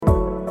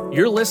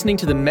You're listening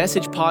to the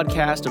Message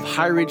podcast of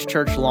High Ridge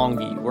Church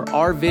Longview, where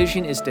our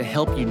vision is to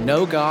help you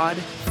know God,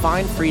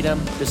 find freedom,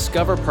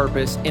 discover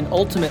purpose, and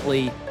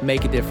ultimately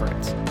make a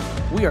difference.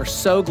 We are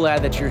so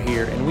glad that you're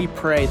here, and we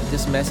pray that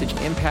this message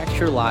impacts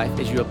your life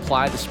as you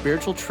apply the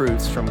spiritual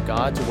truths from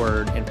God's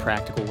Word in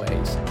practical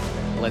ways.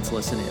 Let's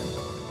listen in.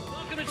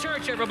 Welcome to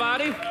church,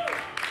 everybody.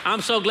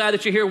 I'm so glad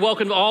that you're here.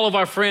 Welcome to all of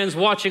our friends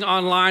watching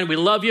online. We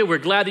love you. We're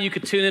glad that you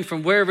could tune in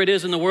from wherever it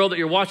is in the world that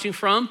you're watching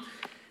from.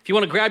 If you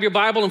want to grab your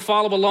Bible and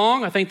follow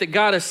along, I think that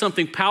God has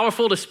something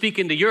powerful to speak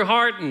into your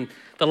heart and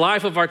the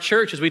life of our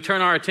church as we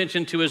turn our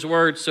attention to His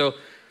Word. So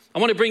I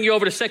want to bring you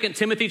over to 2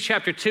 Timothy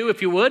chapter 2,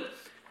 if you would.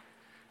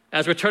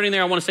 As we're turning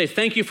there, I want to say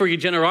thank you for your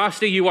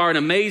generosity. You are an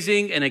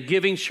amazing and a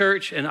giving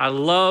church, and I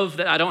love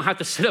that I don't have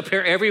to sit up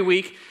here every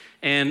week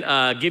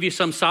and give you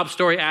some sob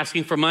story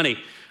asking for money.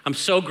 I'm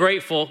so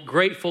grateful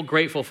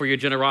for your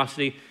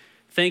generosity.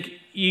 Thank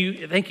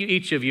you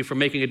each of you for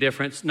making a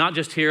difference, not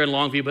just here in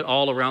Longview, but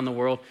all around the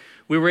world.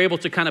 We were able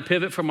to kind of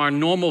pivot from our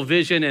normal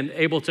vision and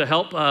able to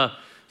help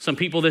some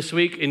people this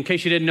week. In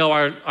case you didn't know,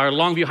 our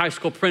Longview High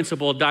School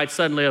principal died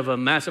suddenly of a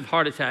massive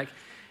heart attack.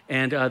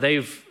 And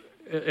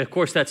of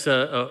course, that's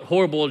a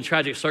horrible and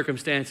tragic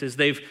circumstances.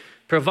 They've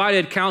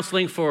provided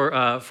counseling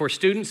for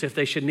students if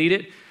they should need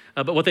it.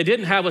 But what they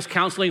didn't have was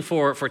counseling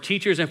for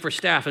teachers and for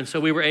staff. And so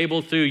we were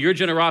able, through your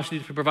generosity,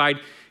 to provide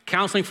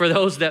counseling for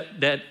those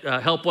that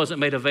help wasn't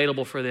made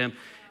available for them.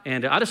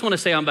 And I just want to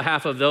say on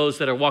behalf of those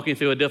that are walking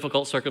through a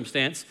difficult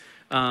circumstance,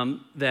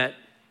 that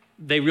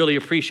they really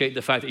appreciate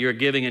the fact that you're a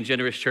giving and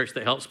generous church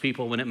that helps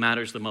people when it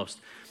matters the most.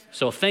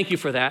 So thank you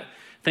for that.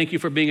 Thank you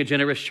for being a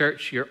generous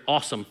church. You're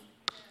awesome,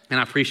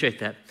 and I appreciate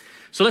that.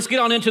 So let's get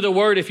on into the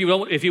Word, if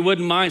you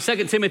wouldn't mind.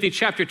 2 Timothy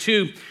chapter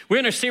 2, we're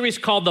in a series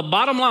called The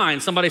Bottom Line.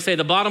 Somebody say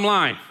The Bottom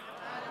Line.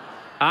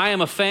 I am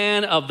a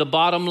fan of the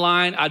bottom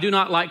line. I do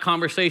not like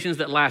conversations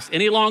that last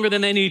any longer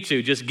than they need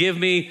to. Just give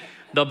me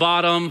the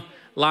bottom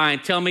line.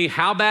 Tell me,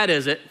 how bad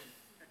is it?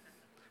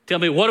 Tell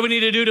me, what do we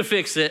need to do to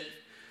fix it?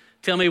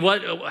 Tell me,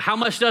 how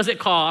much does it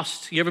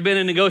cost? You ever been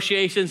in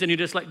negotiations and you're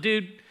just like,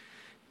 dude,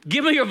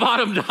 give me your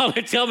bottom dollar.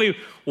 Tell me,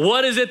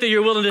 what is it that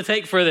you're willing to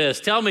take for this?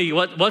 Tell me,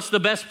 what's the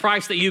best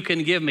price that you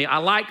can give me? I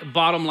like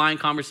bottom line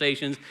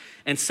conversations.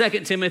 And 2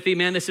 Timothy,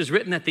 man, this is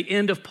written at the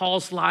end of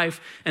Paul's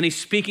life, and he's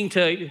speaking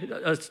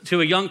to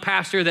a young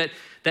pastor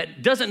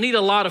that doesn't need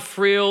a lot of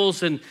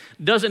frills and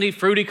doesn't need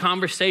fruity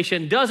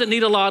conversation, doesn't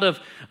need a lot of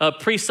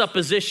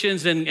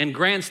presuppositions and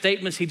grand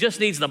statements. He just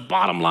needs the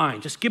bottom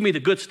line. Just give me the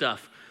good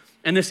stuff.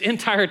 And this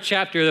entire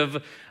chapter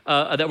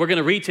that we're going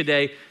to read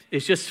today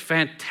is just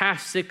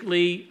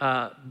fantastically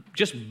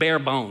just bare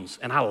bones,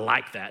 and I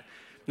like that.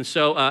 And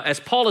so as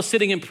Paul is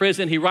sitting in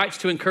prison, he writes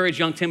to encourage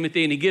young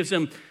Timothy, and he gives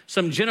him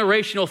some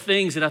generational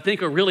things that I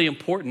think are really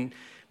important.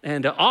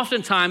 And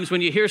oftentimes when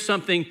you hear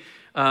something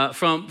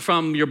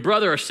from your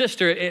brother or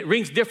sister, it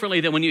rings differently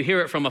than when you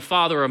hear it from a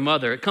father or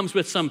mother. It comes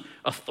with some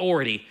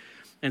authority.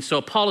 And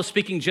so Paul is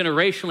speaking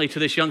generationally to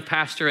this young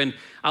pastor, and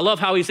I love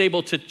how he's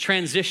able to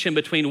transition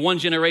between one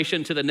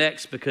generation to the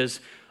next, because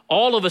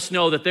all of us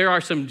know that there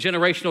are some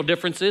generational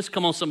differences.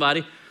 Come on,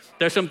 somebody.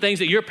 There's some things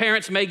that your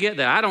parents may get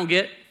that I don't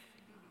get.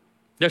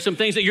 There's some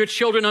things that your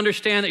children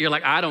understand that you're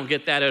like, I don't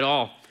get that at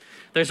all.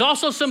 There's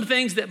also some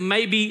things that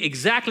may be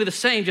exactly the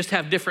same, just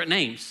have different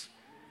names.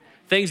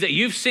 Things that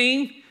you've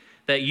seen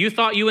that you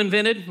thought you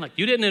invented, like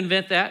you didn't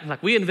invent that.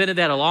 Like we invented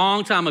that a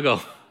long time ago.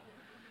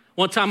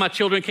 One time my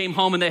children came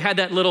home and they had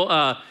that little,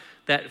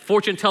 that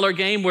fortune teller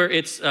game where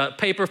it's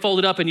paper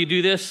folded up and you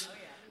do this.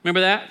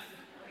 Remember that?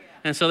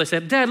 And so they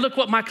said, Dad, look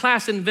what my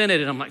class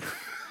invented. And I'm like,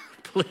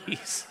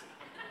 please,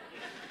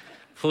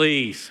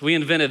 we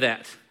invented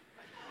that.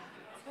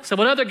 So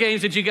what other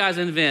games did you guys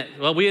invent?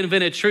 Well, we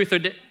invented truth or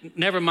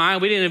never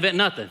mind. We didn't invent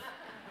nothing.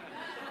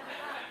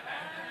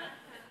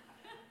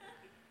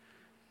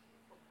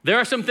 There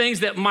are some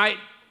things that might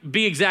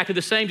be exactly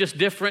the same, just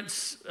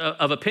difference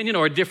of opinion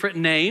or a different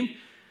name.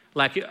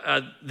 Like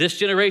this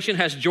generation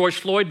has George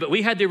Floyd, but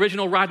we had the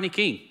original Rodney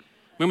King.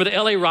 Remember the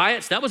LA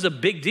riots? That was a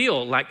big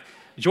deal. Like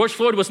George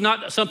Floyd was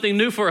not something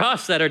new for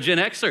us that are Gen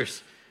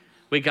Xers.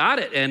 We got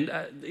it. And,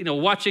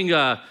 watching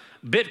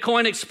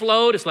Bitcoin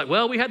explode, it's like,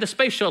 well, we had the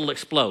space shuttle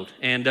explode.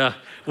 And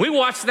we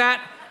watched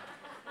that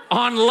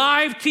on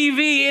live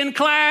TV in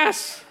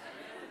class.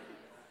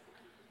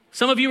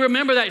 Some of you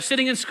remember that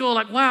sitting in school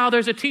like, wow,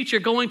 there's a teacher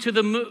going to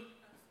the moon.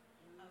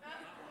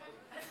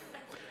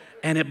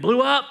 And it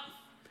blew up.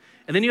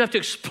 And then you have to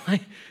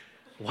explain,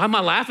 why am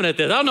I laughing at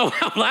this? I don't know why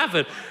I'm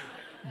laughing.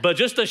 But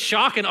just the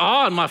shock and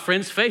awe on my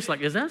friend's face,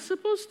 like, is that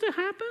supposed to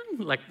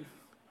happen?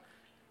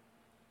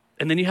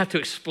 And then you have to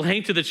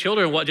explain to the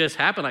children what just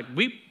happened. Like,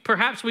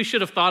 perhaps we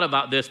should have thought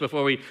about this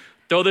before we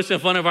throw this in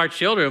front of our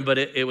children, but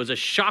it was a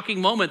shocking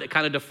moment that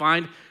kind of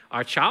defined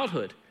our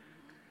childhood.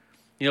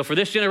 For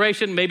this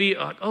generation, maybe,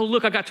 oh,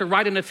 look, I got to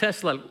ride in a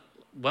Tesla.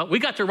 Well, we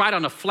got to ride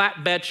on a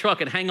flatbed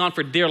truck and hang on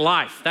for dear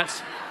life.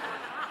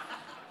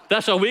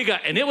 That's what we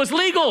got, and it was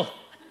legal.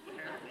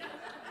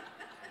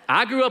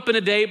 I grew up in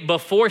a day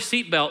before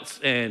seatbelts,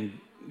 and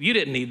you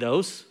didn't need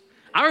those.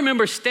 I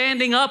remember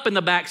standing up in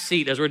the back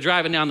seat as we're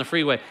driving down the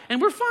freeway,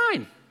 and we're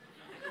fine.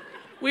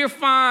 We're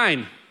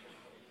fine.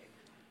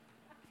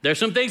 There's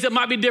some things that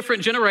might be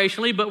different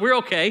generationally, but we're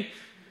okay.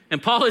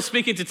 And Paul is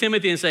speaking to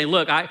Timothy and saying,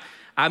 look,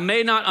 I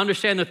may not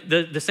understand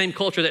the same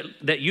culture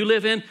that you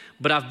live in,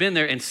 but I've been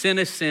there, and sin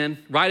is sin,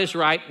 right is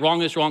right,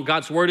 wrong is wrong,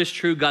 God's word is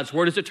true, God's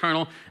word is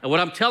eternal, and what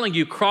I'm telling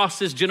you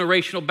crosses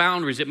generational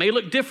boundaries. It may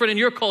look different in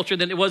your culture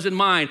than it was in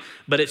mine,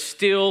 but it's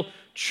still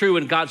true,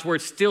 and God's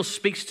word still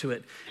speaks to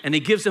it. And he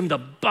gives them the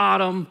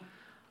bottom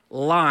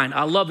line.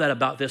 I love that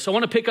about this. So I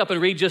want to pick up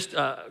and read just,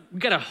 we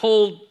got a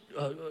whole,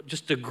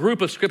 just a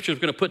group of scriptures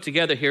we're going to put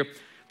together here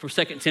from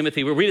 2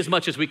 Timothy. We'll read as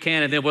much as we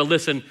can, and then we'll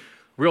listen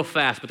real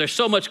fast. But there's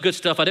so much good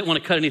stuff, I didn't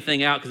want to cut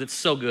anything out because it's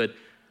so good.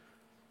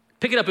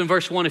 Pick it up in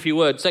verse 1 if you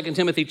would. 2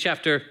 Timothy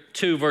chapter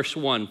 2, verse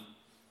 1.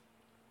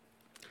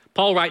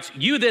 Paul writes,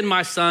 you then,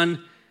 my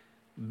son,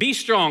 be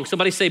strong.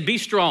 Somebody say, be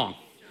strong.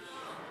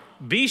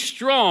 Be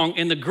strong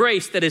in the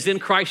grace that is in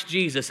Christ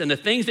Jesus, and the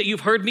things that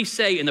you've heard me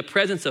say in the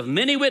presence of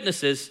many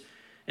witnesses,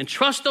 and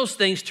trust those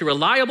things to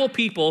reliable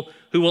people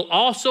who will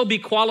also be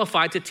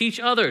qualified to teach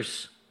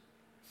others.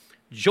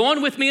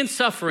 Join with me in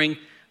suffering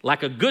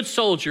like a good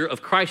soldier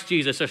of Christ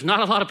Jesus. There's not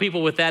a lot of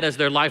people with that as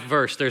their life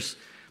verse. There's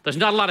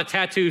not a lot of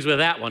tattoos with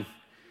that one.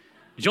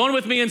 Join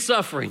with me in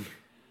suffering.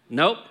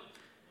 Nope.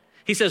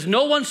 He says,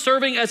 no one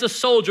serving as a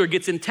soldier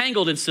gets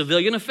entangled in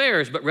civilian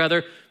affairs, but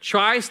rather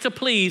tries to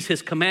please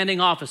his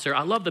commanding officer.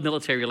 I love the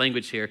military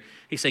language here.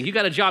 He's saying, you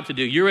got a job to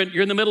do. You're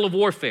in the middle of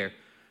warfare.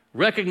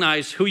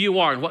 Recognize who you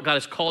are and what God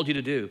has called you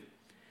to do.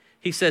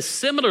 He says,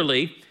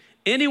 similarly,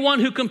 anyone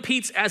who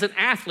competes as an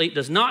athlete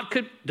does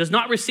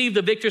not receive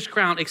the victor's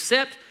crown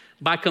except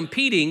by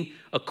competing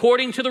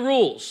according to the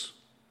rules.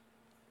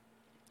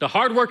 The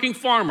hardworking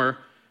farmer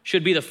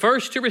should be the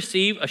first to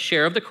receive a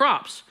share of the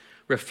crops.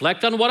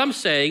 Reflect on what I'm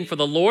saying, for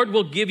the Lord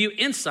will give you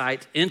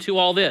insight into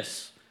all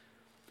this.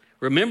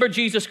 Remember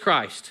Jesus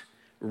Christ,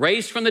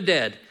 raised from the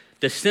dead,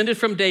 descended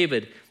from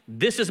David.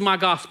 This is my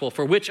gospel,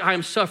 for which I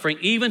am suffering,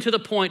 even to the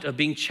point of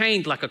being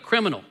chained like a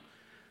criminal.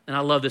 And I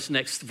love this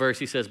next verse.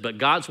 He says, but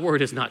God's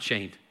word is not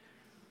chained.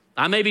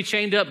 I may be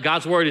chained up.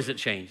 God's word isn't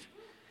chained.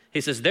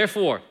 He says,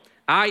 therefore,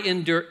 I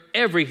endure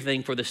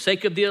everything for the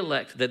sake of the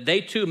elect, that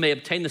they too may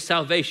obtain the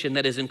salvation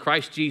that is in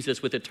Christ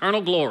Jesus with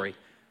eternal glory.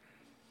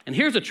 And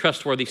here's a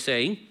trustworthy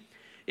saying.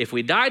 If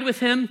we died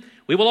with him,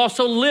 we will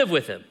also live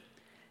with him.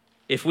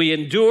 If we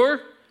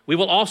endure, we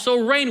will also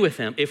reign with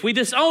him. If we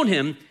disown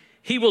him,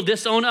 he will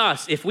disown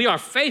us. If we are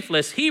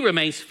faithless, he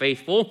remains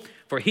faithful,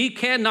 for he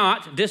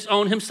cannot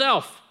disown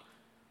himself.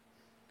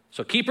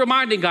 So keep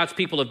reminding God's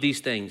people of these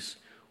things.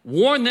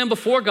 Warn them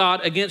before God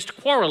against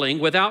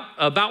quarreling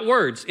about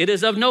words. It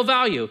is of no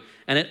value,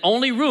 and it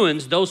only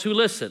ruins those who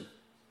listen.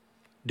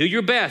 Do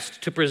your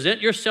best to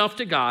present yourself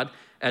to God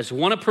as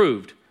one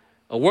approved,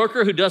 a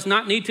worker who does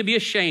not need to be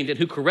ashamed and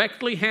who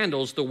correctly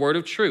handles the word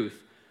of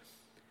truth.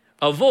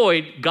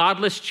 Avoid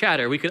godless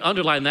chatter. We could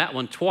underline that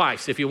one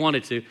twice if you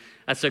wanted to.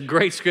 That's a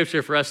great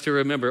scripture for us to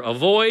remember.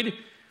 Avoid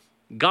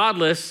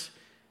godless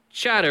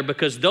chatter,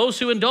 because those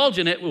who indulge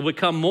in it will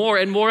become more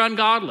and more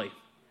ungodly.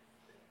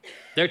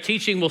 Their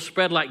teaching will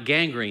spread like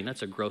gangrene.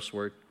 That's a gross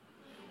word.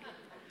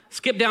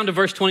 Skip down to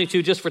verse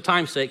 22 just for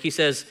time's sake. He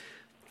says,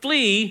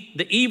 flee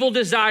the evil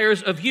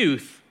desires of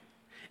youth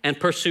and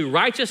pursue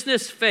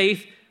righteousness,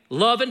 faith,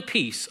 love, and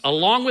peace,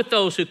 along with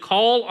those who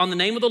call on the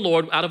name of the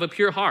Lord out of a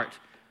pure heart.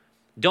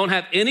 Don't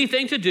have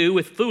anything to do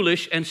with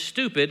foolish and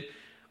stupid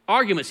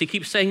arguments. He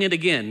keeps saying it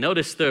again.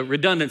 Notice the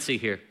redundancy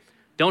here.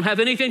 Don't have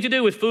anything to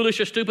do with foolish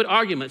or stupid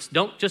arguments.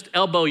 Don't just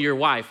elbow your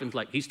wife and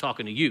like he's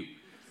talking to you.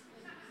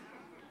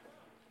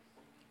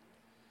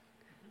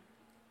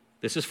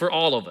 This is for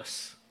all of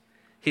us.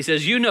 He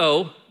says, you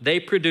know, they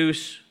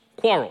produce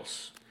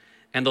quarrels.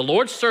 And the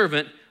Lord's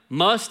servant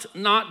must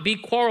not be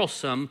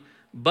quarrelsome,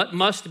 but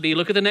must be,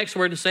 look at the next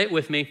word and say it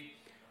with me,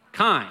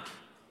 kind.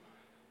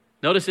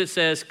 Notice it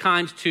says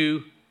kind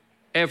to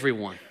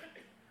everyone.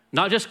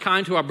 Not just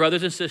kind to our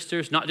brothers and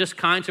sisters, not just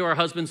kind to our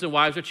husbands and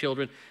wives or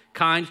children,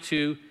 kind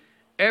to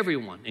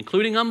everyone,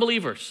 including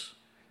unbelievers.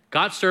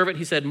 God's servant,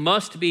 he said,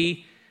 must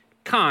be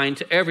kind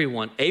to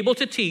everyone, able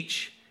to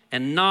teach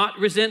and not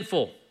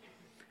resentful.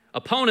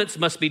 Opponents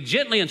must be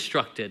gently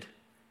instructed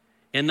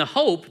in the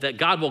hope that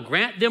God will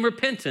grant them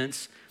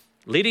repentance,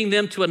 leading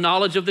them to a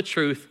knowledge of the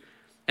truth,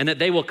 and that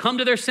they will come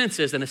to their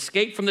senses and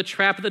escape from the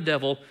trap of the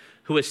devil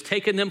who has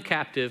taken them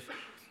captive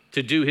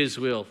to do his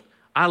will.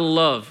 I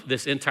love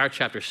this entire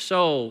chapter.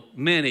 So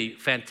many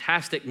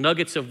fantastic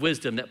nuggets of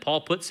wisdom that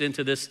Paul puts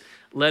into this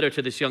letter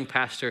to this young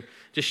pastor.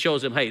 Just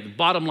shows him, hey, the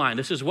bottom line,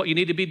 this is what you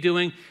need to be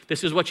doing.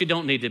 This is what you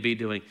don't need to be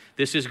doing.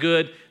 This is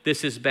good.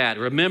 This is bad.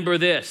 Remember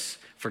this.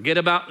 Forget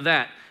about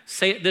that.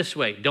 Say it this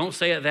way. Don't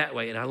say it that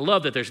way. And I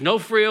love that there's no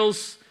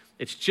frills.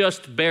 It's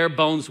just bare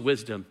bones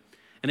wisdom.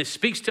 And it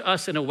speaks to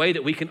us in a way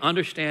that we can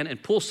understand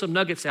and pull some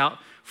nuggets out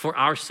for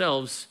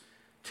ourselves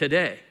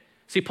today.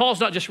 See, Paul's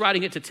not just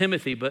writing it to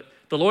Timothy, but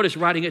the Lord is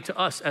writing it to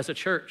us as a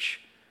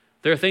church.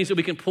 There are things that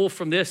we can pull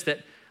from this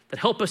that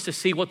help us to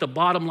see what the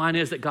bottom line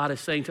is that God is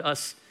saying to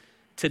us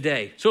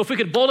today. So if we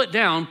could boil it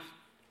down,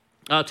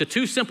 to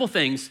two simple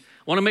things.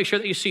 I want to make sure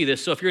that you see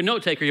this. So if you're a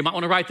note taker, you might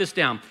want to write this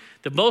down.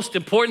 The most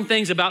important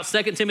things about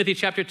 2 Timothy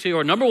chapter 2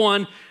 are, number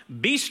one,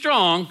 be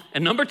strong,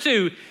 and number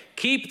two,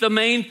 keep the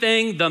main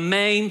thing the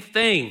main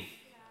thing.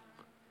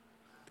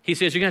 He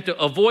says you're going to have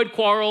to avoid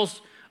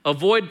quarrels,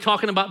 avoid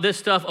talking about this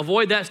stuff,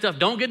 avoid that stuff.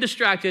 Don't get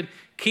distracted.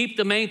 Keep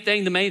the main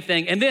thing the main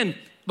thing. And then,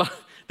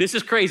 this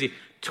is crazy,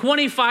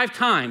 25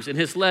 times in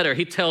his letter,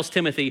 he tells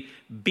Timothy,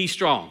 be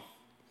strong.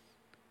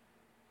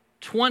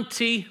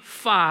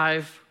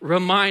 25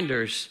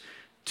 reminders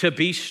to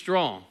be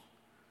strong.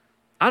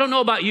 I don't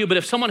know about you, but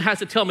if someone has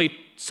to tell me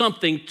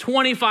something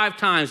 25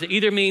 times, it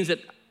either means that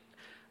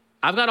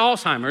I've got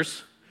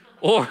Alzheimer's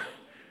or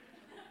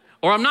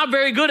I'm not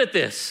very good at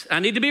this. I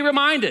need to be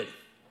reminded.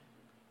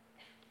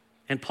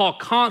 And Paul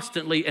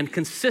constantly and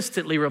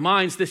consistently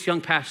reminds this young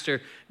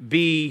pastor,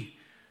 be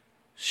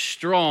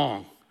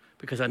strong.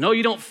 Because I know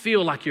you don't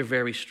feel like you're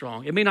very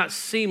strong. It may not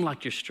seem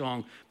like you're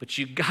strong, but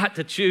you got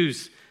to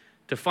choose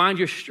to find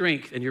your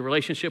strength in your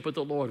relationship with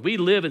the Lord. We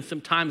live in some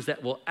times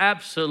that will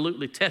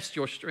absolutely test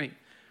your strength,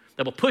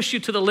 that will push you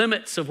to the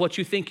limits of what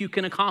you think you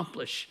can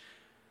accomplish.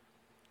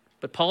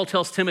 But Paul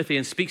tells Timothy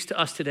and speaks to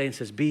us today and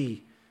says,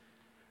 be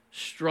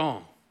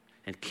strong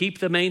and keep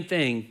the main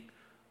thing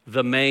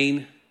the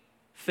main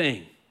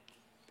thing.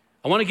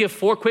 I want to give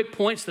 4 quick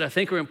points that I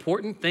think are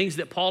important, things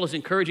that Paul is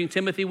encouraging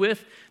Timothy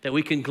with that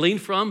we can glean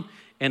from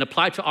and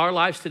apply to our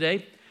lives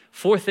today.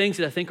 4 things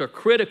that I think are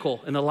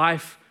critical in the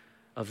life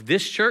of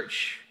this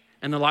church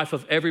and the life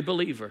of every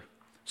believer.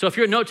 So if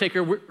you're a note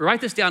taker, write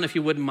this down if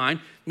you wouldn't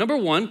mind. Number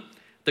 1,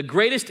 the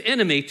greatest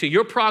enemy to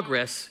your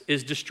progress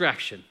is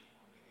distraction.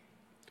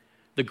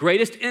 The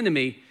greatest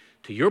enemy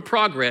to your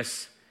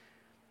progress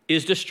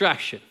is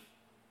distraction.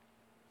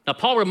 Now,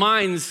 Paul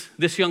reminds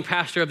this young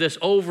pastor of this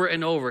over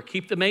and over.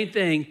 Keep the main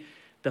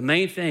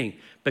thing,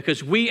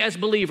 because we as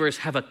believers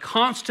have a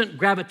constant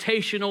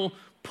gravitational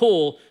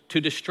pull to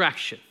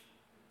distraction.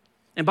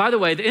 And by the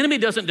way, the enemy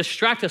doesn't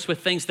distract us with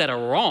things that are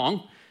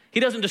wrong.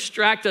 He doesn't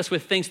distract us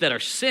with things that are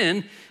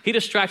sin. He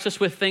distracts us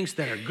with things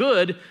that are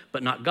good,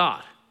 but not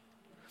God.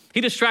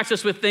 He distracts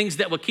us with things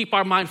that will keep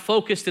our mind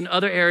focused in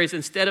other areas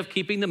instead of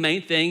keeping the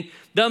main thing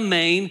the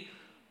main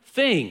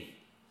thing.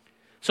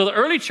 So the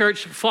early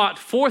church fought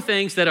 4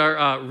 things that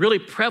are really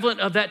prevalent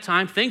of that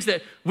time, things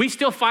that we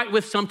still fight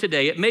with some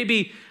today. It may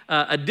be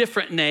a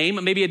different name,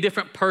 it may be a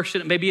different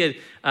person, it may be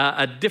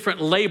a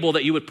different label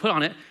that you would put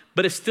on it,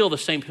 but it's still the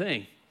same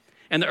thing.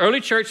 And the early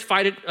church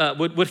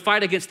would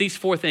fight against these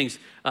 4 things.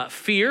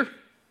 Fear,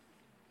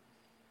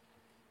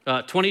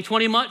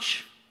 2020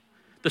 much.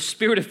 The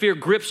spirit of fear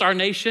grips our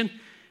nation,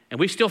 and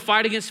we still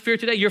fight against fear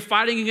today. You're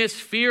fighting against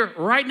fear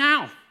right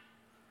now.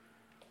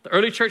 The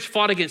early church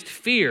fought against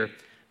fear.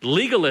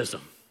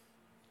 Legalism.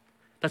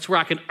 That's where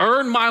I can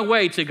earn my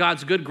way to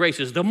God's good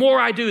graces. The more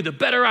I do, the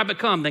better I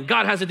become. Then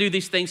God has to do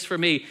these things for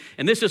me.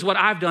 And this is what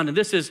I've done, and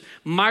this is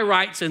my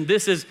rights, and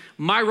this is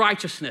my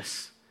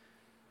righteousness.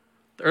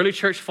 The early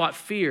church fought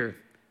fear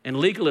and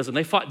legalism.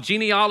 They fought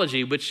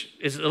genealogy, which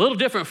is a little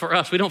different for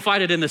us. We don't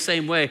fight it in the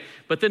same way.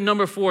 But then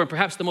number 4, and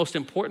perhaps the most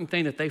important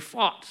thing that they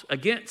fought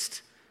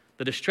against,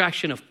 the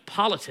distraction of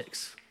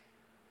politics.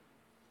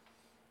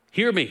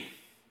 Hear me.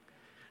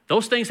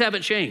 Those things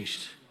haven't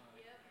changed.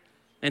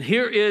 And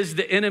here is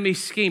the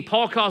enemy's scheme.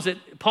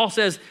 Paul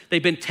says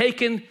they've been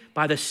taken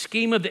by the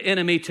scheme of the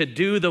enemy to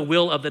do the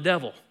will of the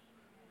devil.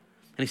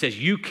 And he says,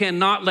 you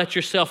cannot let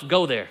yourself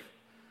go there.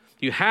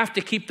 You have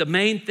to keep the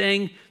main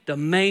thing the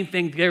main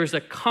thing. There is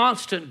a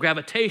constant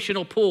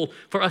gravitational pull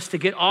for us to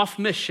get off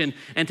mission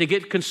and to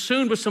get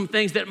consumed with some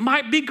things that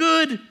might be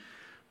good,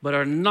 but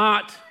are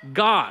not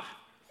God.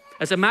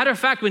 As a matter of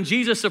fact, when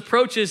Jesus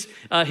approaches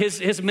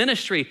his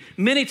ministry,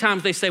 many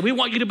times they say, we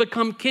want you to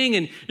become king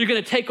and you're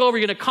going to take over,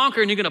 you're going to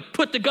conquer, and you're going to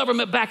put the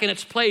government back in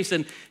its place.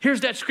 And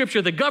here's that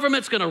scripture, the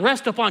government's going to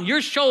rest upon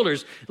your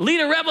shoulders. Lead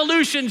a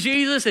revolution,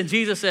 Jesus. And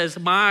Jesus says,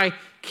 my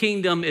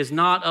kingdom is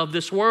not of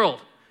this world.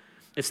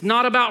 It's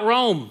not about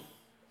Rome.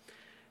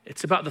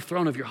 It's about the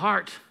throne of your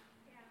heart.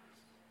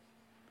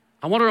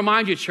 I want to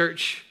remind you,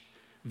 church,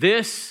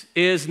 this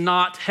is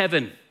not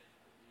heaven.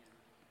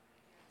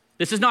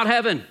 This is not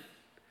heaven.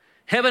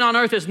 Heaven on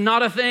earth is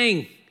not a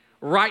thing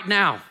right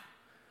now.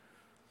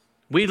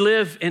 We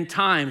live in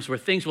times where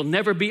things will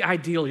never be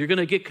ideal. You're going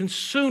to get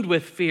consumed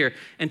with fear.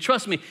 And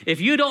trust me, if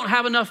you don't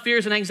have enough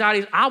fears and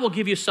anxieties, I will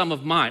give you some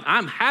of mine.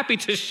 I'm happy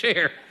to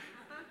share.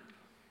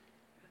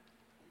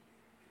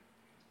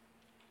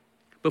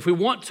 But if we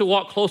want to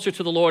walk closer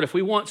to the Lord, if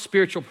we want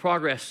spiritual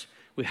progress,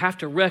 we have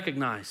to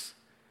recognize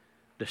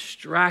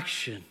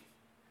distraction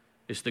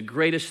is the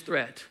greatest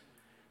threat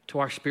to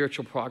our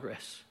spiritual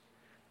progress.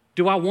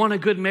 Do I want a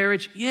good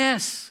marriage?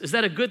 Yes. Is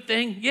that a good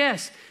thing?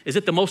 Yes. Is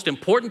it the most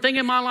important thing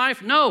in my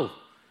life? No.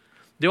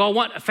 Do I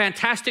want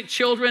fantastic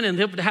children and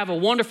to have a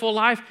wonderful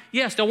life?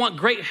 Yes. Do I want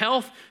great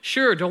health?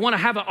 Sure. Do I want to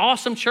have an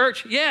awesome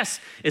church?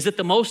 Yes. Is it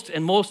the most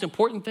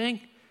important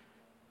thing?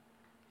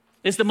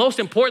 Is the most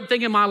important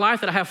thing in my life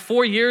that I have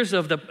 4 years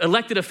of the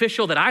elected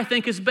official that I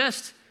think is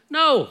best?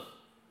 No.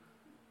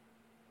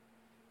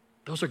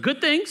 Those are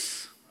good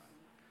things.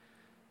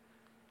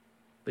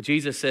 But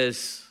Jesus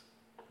says,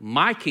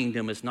 my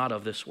kingdom is not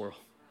of this world.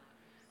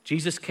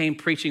 Jesus came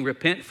preaching,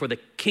 repent, for the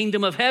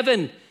kingdom of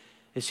heaven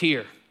is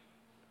here.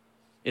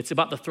 It's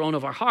about the throne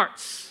of our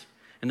hearts.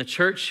 And the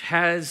church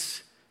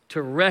has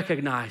to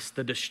recognize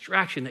the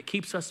distraction that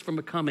keeps us from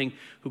becoming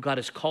who God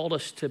has called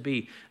us to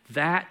be.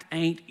 That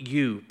ain't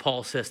you,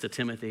 Paul says to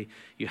Timothy.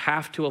 You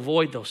have to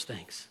avoid those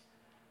things.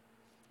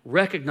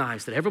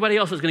 Recognize that everybody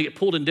else is going to get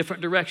pulled in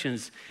different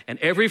directions. And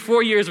every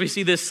 4 years, we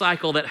see this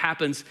cycle that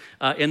happens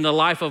in the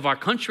life of our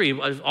country.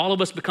 All of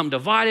us become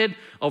divided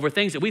over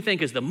things that we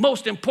think is the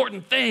most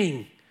important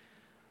thing.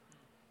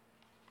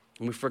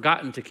 And we've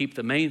forgotten to keep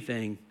the main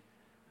thing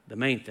the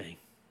main thing.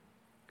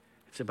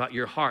 It's about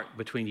your heart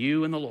between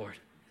you and the Lord.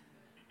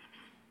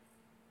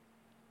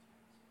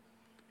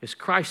 Is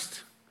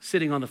Christ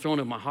sitting on the throne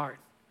of my heart?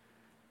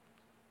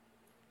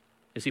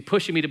 Is he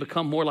pushing me to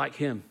become more like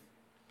him?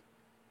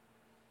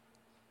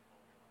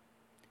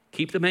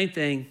 Keep the main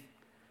thing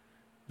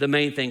the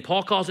main thing.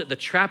 Paul calls it the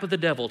trap of the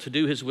devil to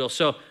do his will.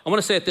 So I want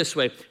to say it this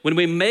way. When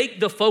we make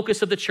the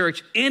focus of the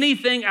church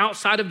anything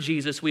outside of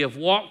Jesus, we have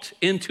walked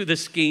into the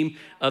scheme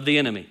of the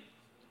enemy.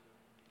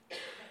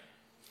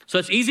 So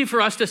it's easy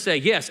for us to say,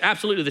 yes,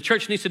 absolutely, the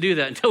church needs to do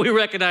that, until we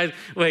recognize,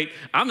 wait,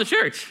 I'm the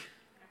church.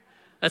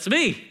 That's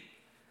me.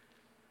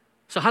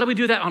 So how do we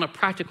do that on a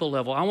practical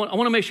level? I want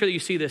to make sure that you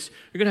see this.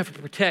 You're going to have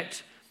to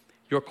protect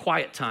your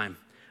quiet time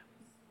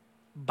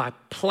by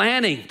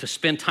planning to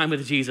spend time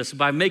with Jesus,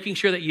 by making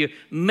sure that you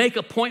make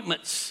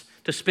appointments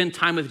to spend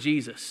time with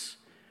Jesus,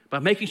 by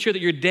making sure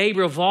that your day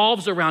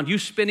revolves around you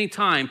spending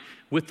time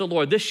with the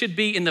Lord. This should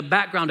be in the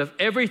background of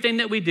everything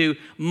that we do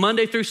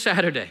Monday through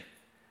Saturday.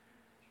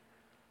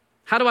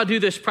 How do I do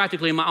this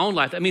practically in my own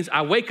life? That means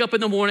I wake up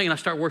in the morning and I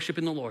start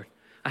worshiping the Lord.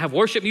 I have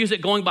worship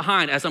music going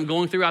behind as I'm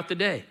going throughout the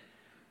day.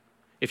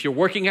 If you're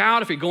working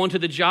out, if you're going to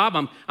the job,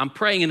 I'm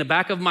praying in the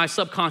back of my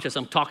subconscious.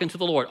 I'm talking to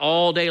the Lord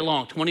all day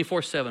long,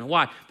 24/7.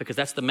 Why? Because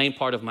that's the main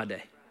part of my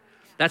day.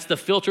 That's the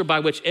filter by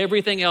which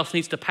everything else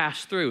needs to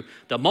pass through.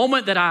 The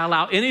moment that I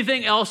allow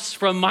anything else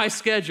from my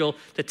schedule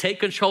to take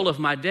control of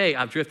my day,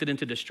 I've drifted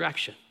into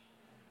distraction.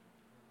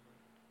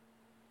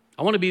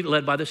 I want to be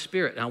led by the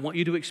Spirit, and I want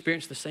you to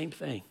experience the same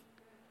thing.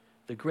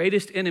 The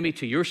greatest enemy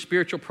to your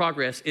spiritual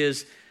progress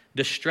is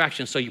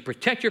distraction. So you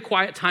protect your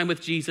quiet time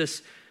with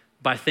Jesus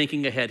by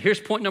thinking ahead. Here's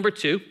point number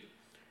 2.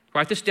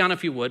 Write this down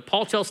if you would.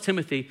 Paul tells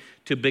Timothy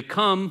to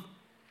become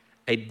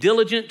a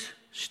diligent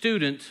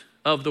student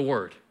of the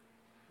word.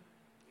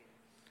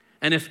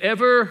 And if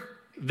ever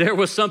there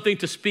was something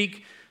to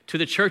speak to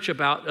the church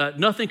about,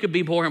 nothing could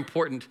be more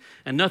important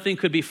and nothing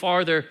could be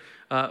farther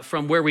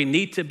from where we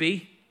need to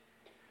be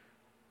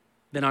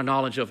than our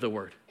knowledge of the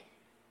word.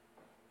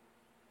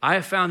 I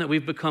have found that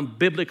we've become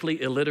biblically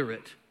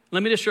illiterate.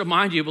 Let me just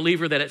remind you,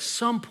 believer, that at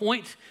some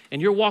point in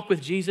your walk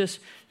with Jesus,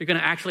 you're going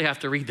to actually have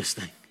to read this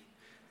thing.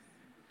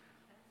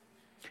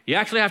 You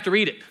actually have to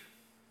read it.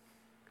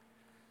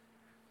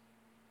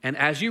 And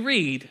as you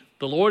read,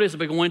 the Lord is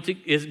going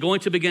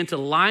to begin to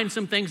line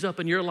some things up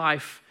in your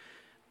life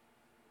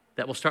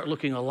that will start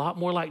looking a lot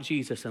more like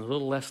Jesus and a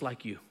little less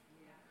like you.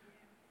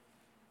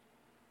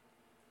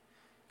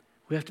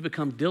 We have to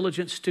become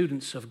diligent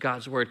students of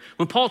God's word.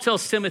 When Paul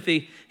tells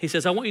Timothy, he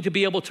says, I want you to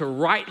be able to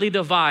rightly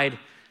divide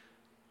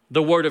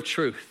the word of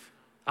truth.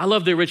 I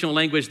love the original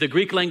language. The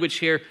Greek language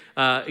here,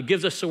 it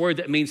gives us a word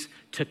that means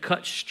to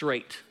cut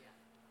straight.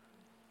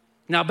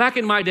 Now, back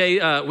in my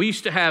day, we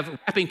used to have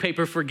wrapping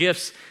paper for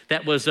gifts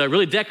that was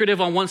really decorative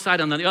on one side,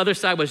 and on the other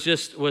side was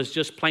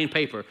just plain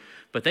paper.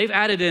 But they've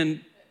added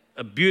in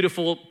a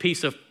beautiful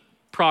piece of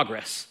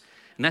progress,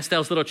 and that's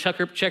those little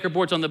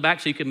checkerboards on the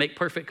back so you can make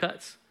perfect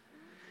cuts.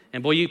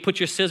 And boy, you put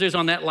your scissors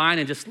on that line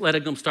and just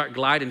let them start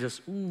gliding,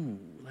 just, ooh,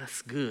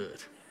 that's good.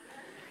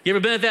 You ever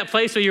been at that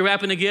place where you're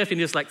wrapping a gift and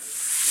you're just like,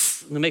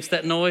 and it makes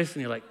that noise,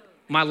 and you're like,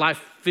 my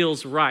life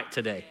feels right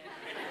today.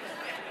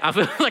 I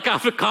feel like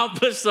I've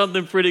accomplished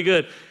something pretty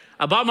good.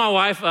 I bought my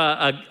wife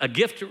a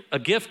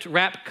gift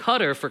wrap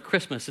cutter for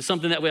Christmas. It's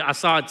something that I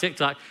saw on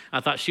TikTok.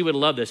 I thought she would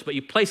love this. But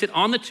you place it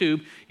on the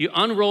tube, you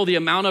unroll the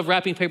amount of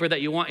wrapping paper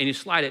that you want, and you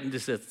slide it and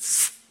just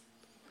says,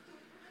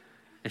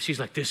 and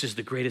she's like, this is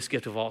the greatest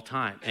gift of all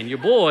time. And your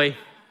boy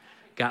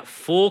got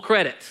full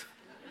credit.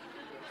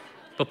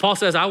 But Paul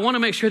says, I want to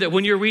make sure that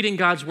when you're reading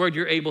God's word,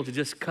 you're able to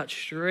just cut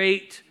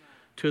straight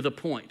to the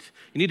point.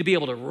 You need to be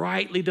able to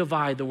rightly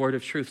divide the word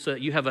of truth so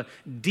that you have a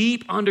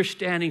deep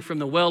understanding from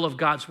the well of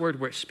God's word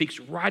where it speaks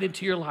right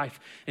into your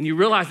life. And you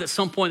realize at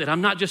some point that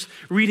I'm not just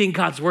reading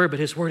God's word, but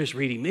his word is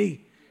reading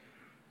me.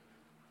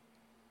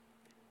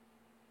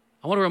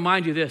 I want to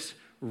remind you this.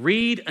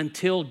 Read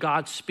until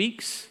God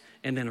speaks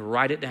and then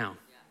write it down.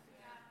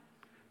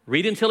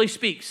 Read until he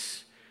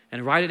speaks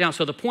and write it down.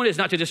 So the point is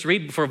not to just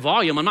read for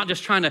volume. I'm not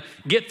just trying to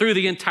get through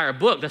the entire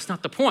book. That's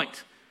not the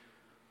point.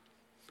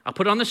 I'll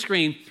put it on the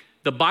screen.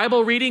 The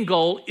Bible reading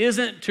goal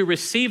isn't to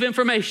receive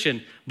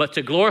information, but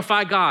to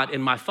glorify God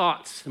in my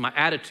thoughts, in my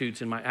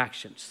attitudes, in my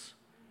actions.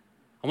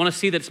 I want to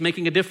see that it's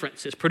making a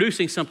difference. It's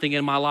producing something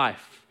in my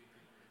life.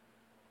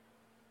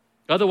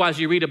 Otherwise,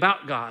 you read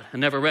about God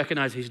and never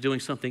recognize he's doing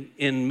something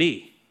in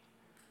me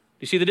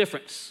you see the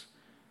difference?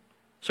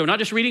 So we're not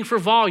just reading for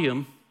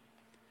volume,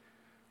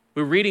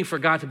 we're reading for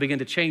God to begin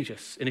to change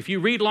us. And if you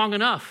read long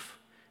enough,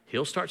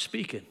 he'll start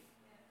speaking.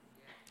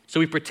 So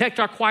we protect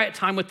our quiet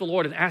time with the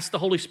Lord and ask the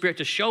Holy Spirit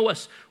to show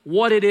us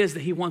what it is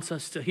that he wants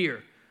us to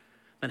hear.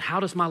 And how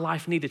does my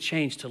life need to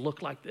change to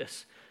look like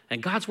this?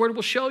 And God's word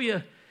will show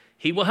you.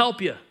 He will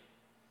help you.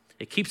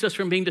 It keeps us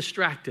from being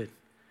distracted.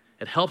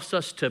 It helps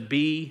us to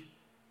be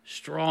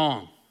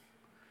strong.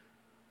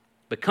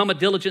 Become a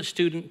diligent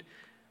student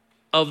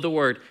of the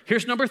word.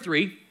 Here's number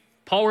 3.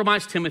 Paul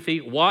reminds Timothy,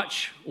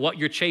 watch what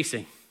you're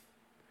chasing.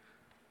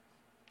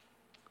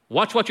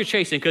 Watch what you're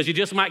chasing because you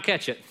just might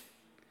catch it.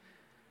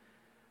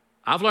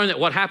 I've learned that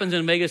what happens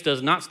in Vegas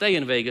does not stay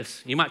in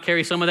Vegas. You might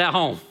carry some of that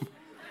home.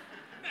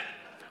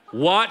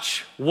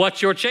 Watch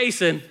what you're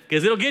chasing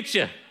because it'll get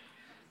you.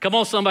 Come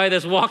on, somebody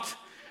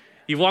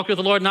you've walked with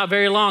the Lord not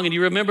very long and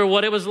you remember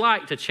what it was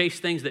like to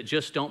chase things that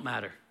just don't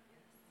matter.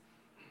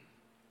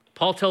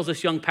 Paul tells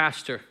this young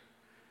pastor,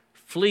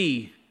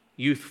 flee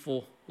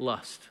youthful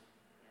lust.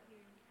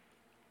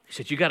 He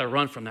said, you got to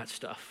run from that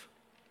stuff.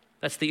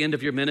 That's the end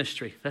of your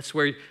ministry. That's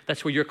where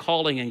your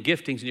calling and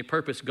giftings and your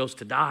purpose goes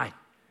to die.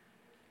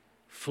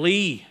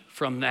 Flee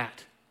from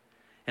that.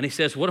 And he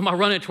says, what am I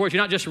running towards?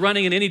 You're not just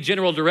running in any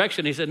general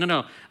direction. He said,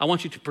 no, I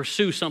want you to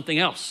pursue something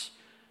else.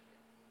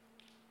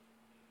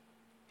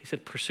 He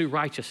said, pursue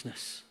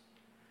righteousness,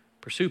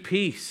 pursue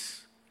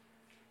peace,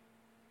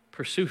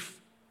 pursue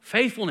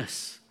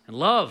faithfulness and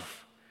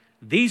love.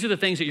 These are the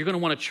things that you're going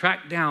to want to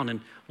track down and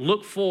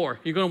look for.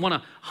 You're going to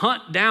want to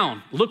hunt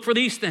down, look for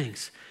these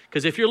things.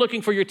 Because if you're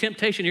looking for your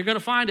temptation, you're going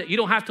to find it. You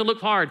don't have to look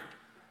hard.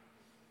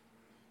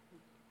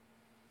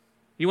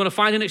 You want to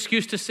find an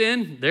excuse to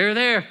sin? They're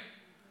there.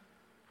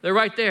 They're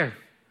right there.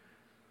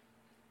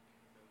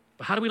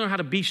 But how do we learn how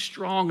to be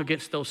strong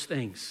against those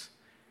things?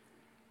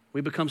 We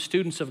become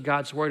students of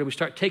God's word and we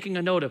start taking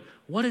a note of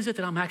what is it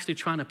that I'm actually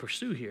trying to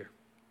pursue here?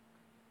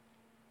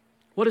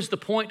 What is the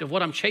point of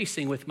what I'm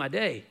chasing with my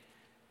day?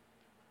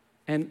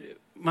 And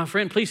my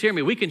friend, please hear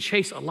me. We can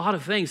chase a lot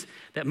of things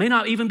that may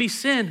not even be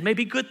sin, may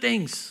be good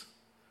things.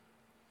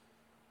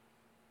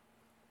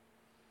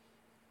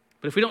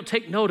 But if we don't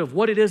take note of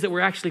what it is that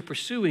we're actually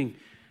pursuing,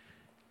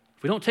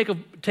 if we don't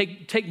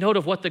take note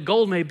of what the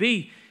goal may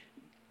be,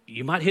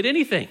 you might hit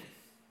anything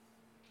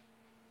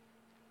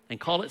and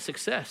call it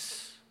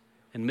success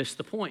and miss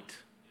the point.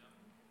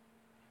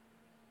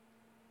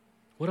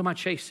 What am I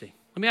chasing?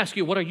 Let me ask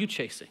you, what are you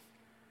chasing?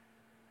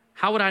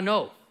 How would I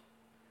know?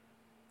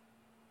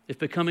 If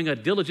becoming a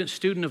diligent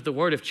student of the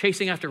word, if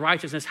chasing after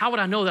righteousness, how would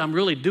I know that I'm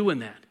really doing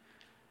that?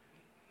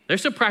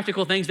 There's some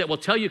practical things that will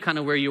tell you kind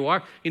of where you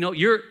are. You know,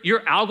 your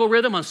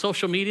algorithm on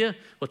social media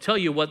will tell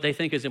you what they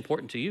think is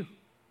important to you.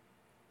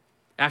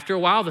 After a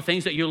while, the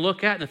things that you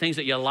look at and the things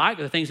that you like,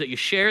 the things that you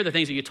share, the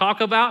things that you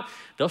talk about,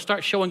 they'll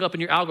start showing up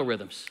in your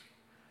algorithms.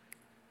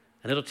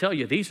 And it'll tell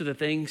you, these are the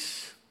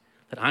things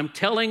that I'm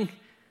telling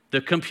the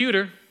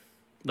computer,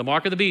 the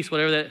mark of the beast,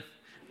 whatever that.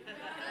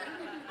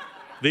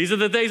 These are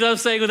the things I'm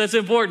saying that's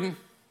important.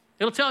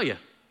 It'll tell you.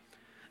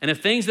 And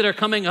if things that are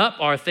coming up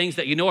are things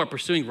that you know are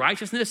pursuing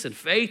righteousness and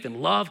faith and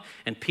love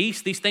and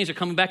peace, these things are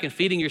coming back and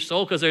feeding your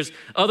soul because there's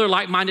other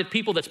like-minded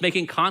people that's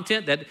making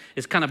content that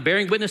is kind of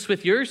bearing witness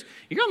with yours,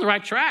 you're on the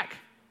right track.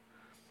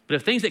 But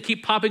if things that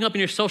keep popping up in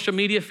your social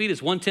media feed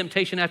is one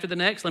temptation after the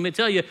next, let me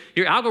tell you,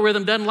 your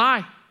algorithm doesn't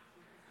lie.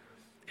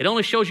 It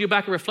only shows you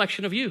back a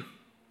reflection of you.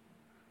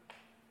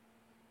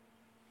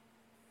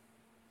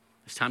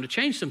 It's time to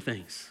change some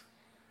things.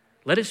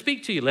 Let it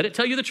speak to you. Let it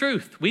tell you the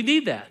truth. We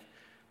need that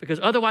because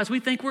otherwise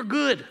we think we're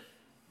good.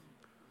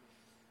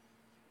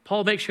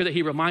 Paul makes sure that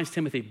he reminds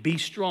Timothy, be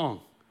strong.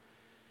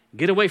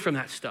 Get away from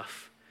that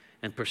stuff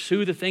and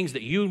pursue the things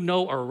that you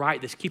know are right.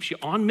 This keeps you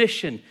on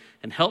mission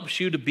and helps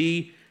you to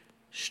be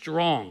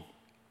strong.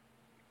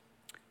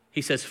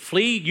 He says,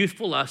 flee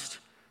youthful lust,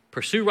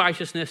 pursue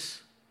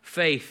righteousness,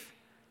 faith,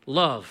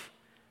 love,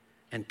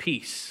 and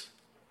peace.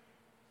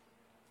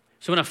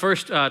 So when I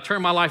first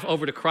turned my life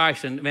over to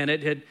Christ, and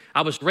man,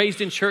 I was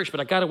raised in church, but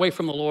I got away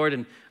from the Lord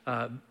and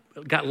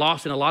got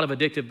lost in a lot of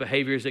addictive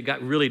behaviors. It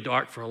got really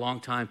dark for a long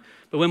time.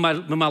 But when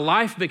my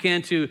life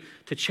began to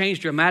change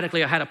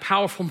dramatically, I had a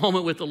powerful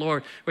moment with the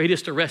Lord where he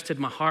just arrested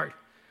my heart.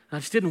 And I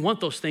just didn't want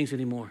those things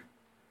anymore.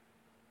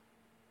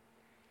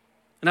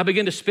 And I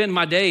began to spend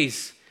my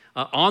days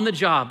on the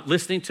job,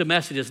 listening to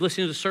messages,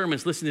 listening to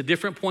sermons, listening to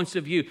different points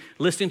of view,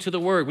 listening to the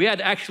word. We had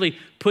to actually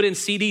put in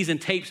CDs and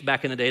tapes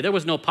back in the day. There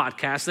was no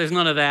podcast. There's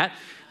none of that.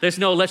 There's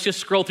no, let's just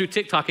scroll through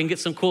TikTok and get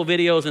some cool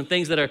videos and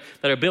things that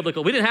are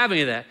biblical. We didn't have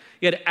any of that.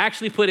 You had to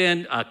actually put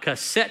in a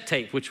cassette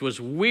tape, which was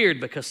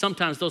weird because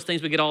sometimes those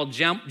things would get all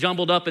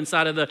jumbled up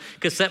inside of the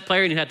cassette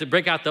player and you had to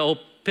break out the old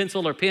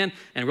pencil or pen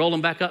and roll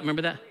them back up.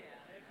 Remember that?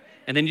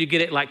 And then you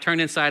get it like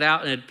turned inside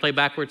out and it'd play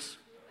backwards.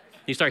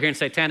 You start hearing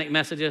satanic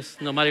messages.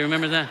 Nobody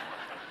remembers that?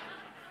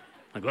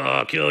 Like, oh,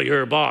 I'll kill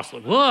your boss.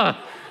 Like, what?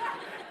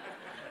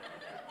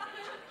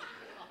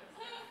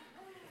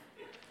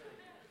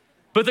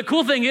 But the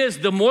cool thing is,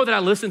 the more that I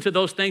listened to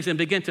those things and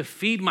began to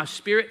feed my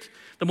spirit,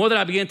 the more that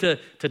I began to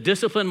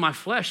discipline my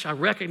flesh, I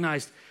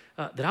recognized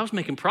that I was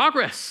making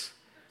progress,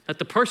 that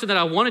the person that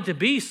I wanted to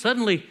be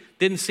suddenly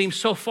didn't seem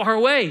so far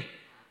away,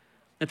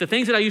 that the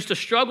things that I used to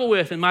struggle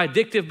with and my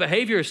addictive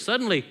behaviors,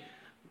 suddenly,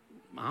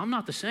 I'm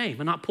not the same.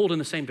 I'm not pulled in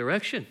the same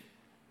direction.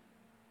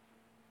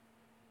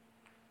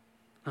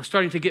 I'm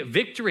starting to get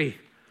victory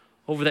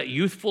over that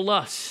youthful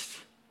lust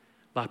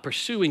by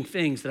pursuing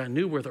things that I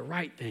knew were the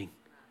right thing.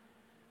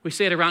 We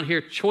say it around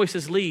here,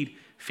 choices lead,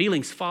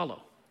 feelings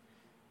follow.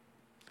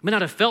 I may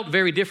not have felt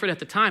very different at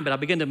the time, but I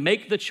began to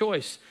make the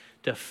choice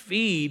to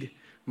feed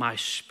my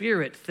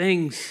spirit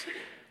things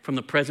from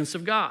the presence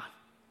of God.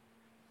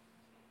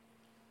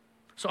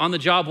 So on the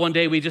job one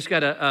day, we just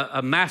got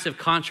a massive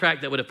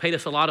contract that would have paid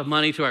us a lot of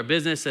money to our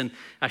business. And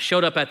I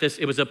showed up at this,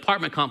 it was an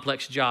apartment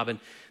complex job. And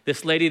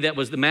this lady that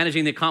was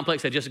managing the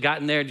complex had just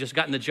gotten there, just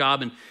gotten the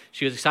job, and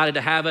she was excited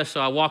to have us.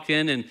 So I walked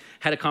in and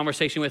had a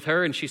conversation with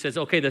her, and she says,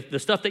 okay, the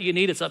stuff that you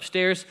need, it's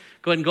upstairs.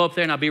 Go ahead and go up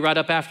there, and I'll be right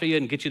up after you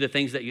and get you the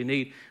things that you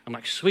need. I'm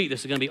like, sweet,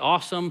 this is gonna be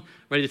awesome.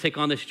 Ready to take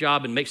on this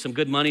job and make some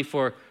good money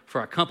for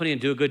our company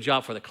and do a good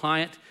job for the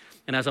client.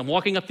 And as I'm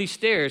walking up these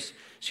stairs,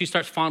 she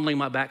starts fondling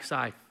my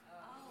backside,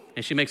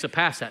 and she makes a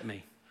pass at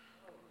me.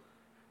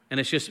 And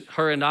it's just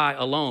her and I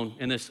alone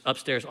in this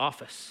upstairs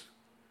office.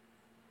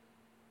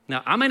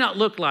 Now, I may not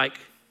look like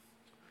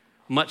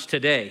much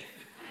today,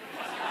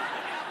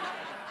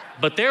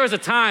 but there was a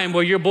time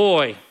where your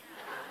boy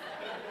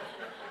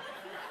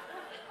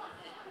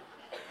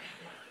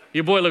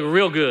looked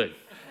real good.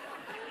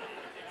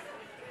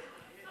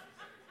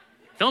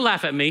 Don't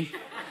laugh at me.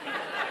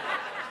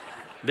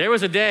 There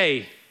was a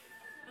day.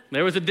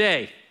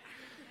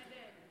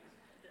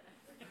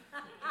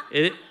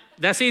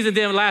 That season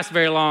didn't last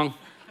very long,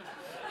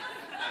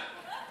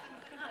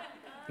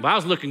 but I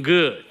was looking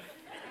good.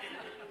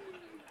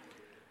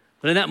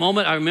 But in that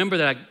moment, I remember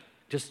that I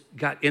just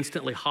got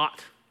instantly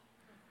hot,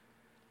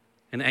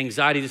 and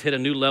anxiety just hit a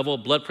new level,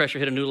 blood pressure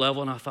hit a new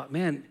level, and I thought,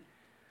 man,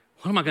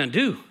 what am I gonna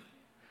do?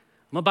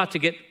 I'm about to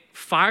get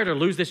fired or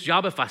lose this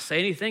job if I say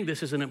anything.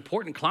 This is an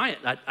important client.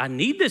 I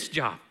need this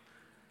job.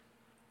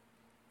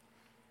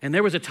 And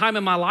there was a time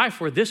in my life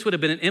where this would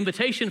have been an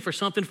invitation for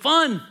something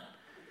fun.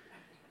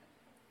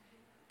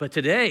 But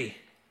today,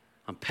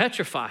 I'm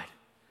petrified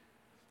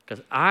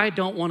because I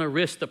don't want to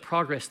risk the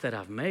progress that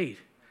I've made.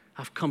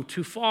 I've come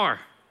too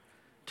far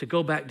to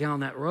go back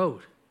down that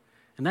road.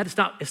 And it's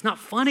not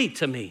funny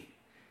to me.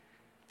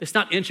 It's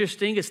not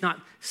interesting. It's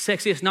not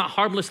sexy. It's not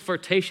harmless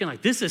flirtation.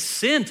 Like, this is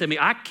sin to me.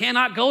 I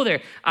cannot go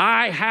there.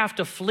 I have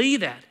to flee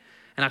that.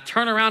 And I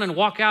turn around and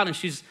walk out, and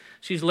she's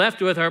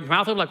left with her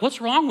mouth open, like,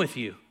 what's wrong with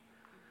you?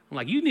 I'm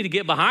like, you need to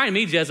get behind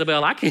me,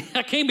 Jezebel. I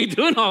can't be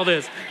doing all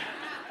this.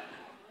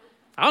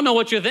 I don't know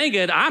what you're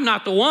thinking. I'm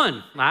not the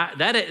one.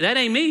 That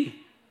ain't me.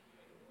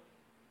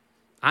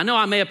 I know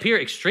I may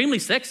appear extremely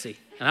sexy,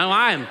 and I know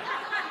I am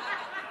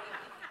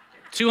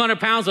 200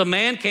 pounds of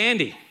man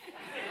candy.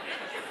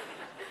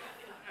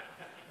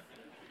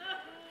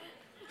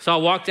 So I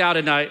walked out,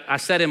 and I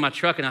sat in my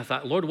truck, and I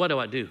thought, Lord, what do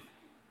I do?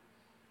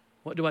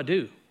 What do I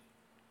do?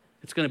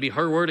 It's going to be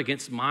her word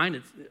against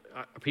mine.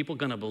 Are people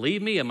going to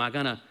believe me? Am I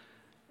going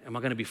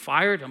to be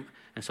fired?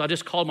 And so I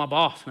just called my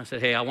boss, and I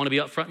said, hey, I want to be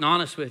upfront and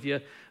honest with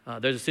you.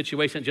 There's a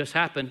situation that just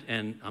happened,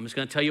 and I'm just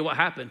going to tell you what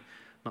happened.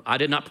 I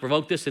did not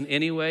provoke this in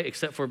any way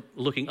except for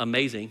looking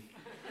amazing.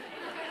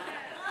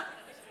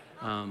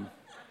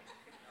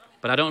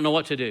 But I don't know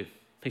what to do.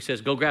 He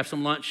says, go grab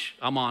some lunch.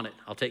 I'm on it.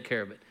 I'll take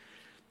care of it.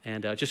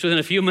 And just within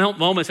a few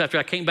moments after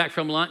I came back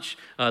from lunch,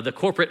 the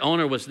corporate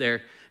owner was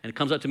there, and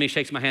comes up to me,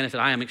 shakes my hand, and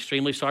said, I am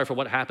extremely sorry for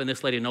what happened.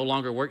 This lady no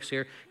longer works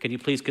here. Can you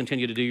please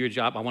continue to do your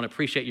job? I want to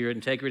appreciate your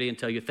integrity and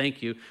tell you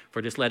thank you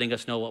for just letting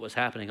us know what was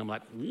happening. I'm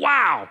like,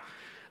 wow,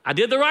 I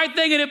did the right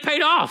thing, and it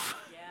paid off.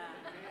 Yeah.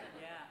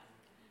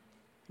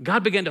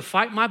 God began to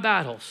fight my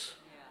battles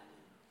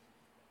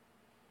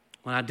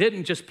when I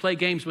didn't just play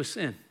games with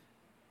sin.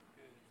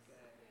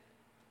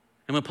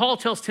 And when Paul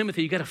tells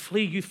Timothy, you got to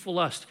flee youthful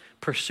lust,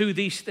 pursue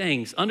these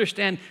things.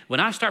 Understand, when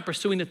I start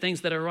pursuing the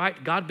things that are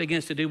right, God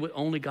begins to do what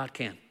only God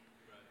can.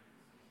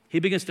 He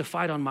begins to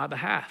fight on my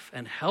behalf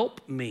and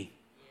help me.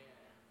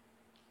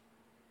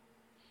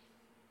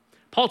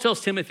 Paul tells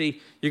Timothy,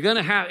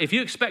 if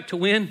you expect to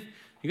win,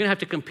 you're going to have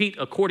to compete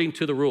according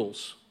to the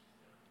rules.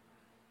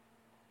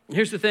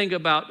 Here's the thing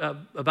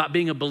about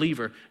being a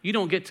believer. You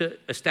don't get to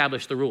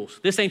establish the rules.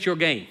 This ain't your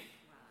game.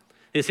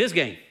 It's his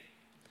game.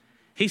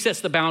 He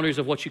sets the boundaries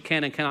of what you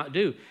can and cannot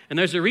do. And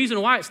there's a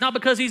reason why. It's not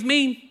because he's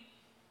mean.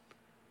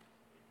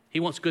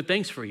 He wants good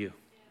things for you.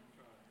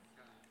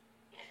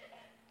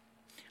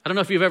 I don't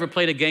know if you've ever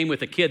played a game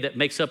with a kid that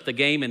makes up the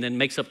game and then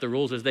makes up the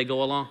rules as they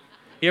go along.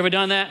 You ever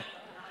done that?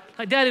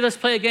 Like, Daddy, let's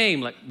play a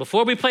game. Like,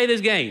 before we play this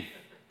game,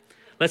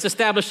 let's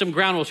establish some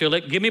ground rules here.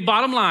 Give me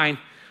bottom line.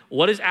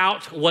 What is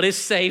out? What is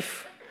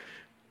safe?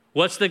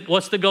 What's the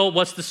goal?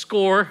 What's the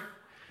score?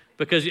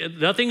 Because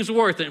nothing's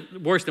worse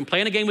than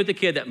playing a game with a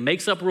kid that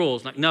makes up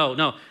rules. Like,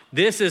 no,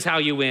 this is how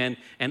you win,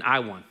 and I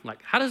won.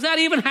 Like, how does that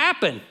even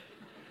happen?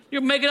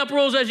 You're making up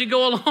rules as you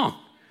go along.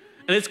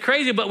 And it's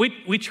crazy, but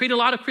we treat a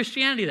lot of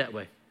Christianity that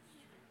way.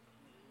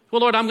 Well,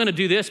 Lord, I'm going to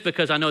do this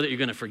because I know that you're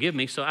going to forgive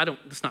me, so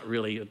it's not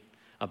really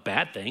a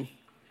bad thing.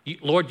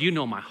 Lord, you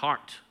know my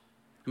heart.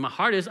 And my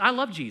heart is, I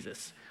love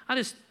Jesus. I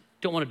just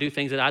don't want to do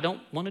things that I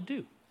don't want to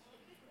do.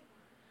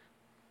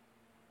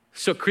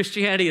 So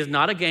Christianity is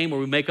not a game where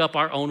we make up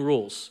our own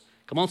rules.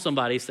 Come on,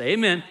 somebody, say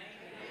amen. Amen.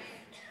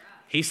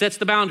 He sets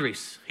the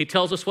boundaries. He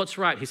tells us what's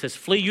right. He says,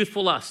 flee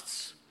youthful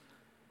lusts.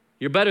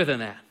 You're better than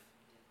that.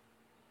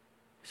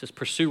 He says,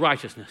 pursue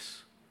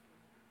righteousness.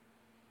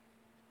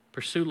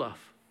 Pursue love.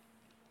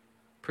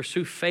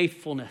 Pursue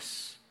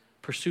faithfulness.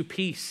 Pursue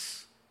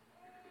peace.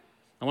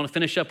 I want to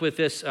finish up with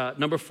this,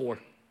 number 4.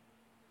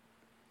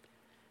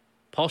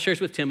 Paul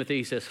shares with Timothy,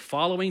 he says,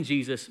 following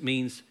Jesus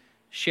means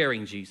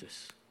sharing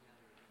Jesus.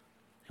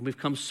 And we've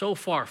come so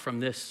far from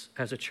this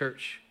as a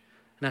church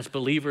and as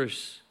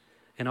believers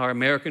in our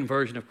American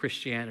version of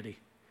Christianity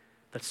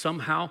that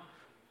somehow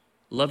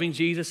loving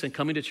Jesus and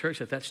coming to church,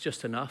 that's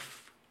just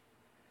enough.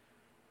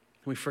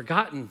 And we've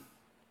forgotten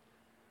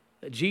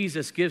that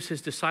Jesus gives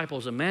his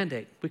disciples a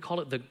mandate. We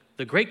call it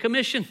the Great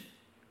Commission.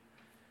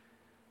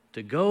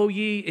 To go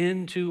ye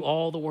into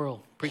all the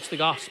world, preach the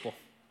gospel.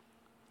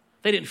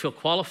 They didn't feel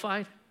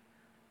qualified.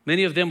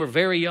 Many of them were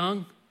very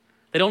young.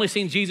 They'd only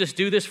seen Jesus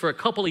do this for a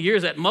couple of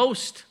years at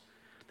most.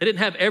 They didn't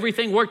have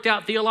everything worked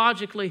out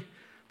theologically,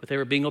 but they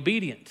were being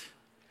obedient.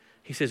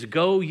 He says,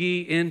 go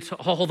ye into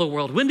all the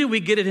world. When did we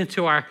get it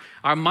into our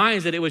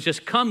minds that it was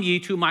just come ye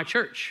to my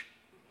church?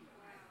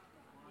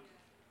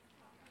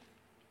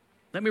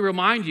 Let me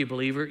remind you,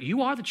 believer,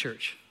 you are the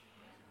church.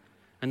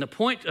 And the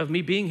point of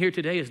me being here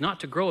today is not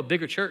to grow a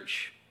bigger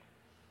church,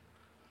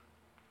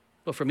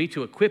 but for me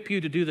to equip you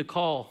to do the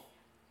call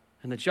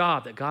and the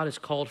job that God has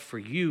called for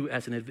you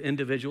as an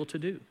individual to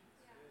do.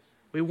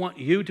 We want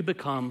you to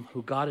become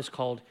who God has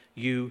called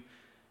you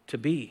to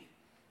be.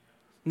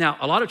 Now,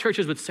 a lot of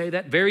churches would say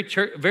that.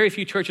 Very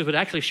few churches would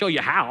actually show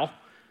you how.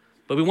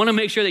 But we want to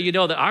make sure that you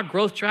know that our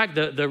growth track,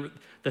 the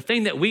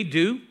thing that we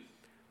do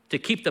to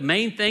keep the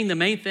main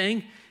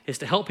thing is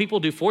to help people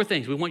do 4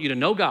 things. We want you to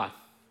know God.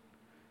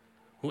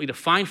 We want you to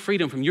find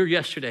freedom from your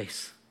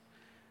yesterdays.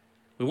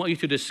 We want you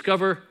to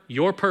discover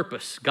your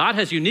purpose. God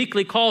has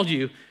uniquely called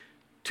you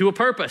to a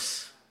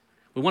purpose.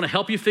 We want to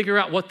help you figure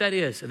out what that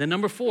is. And then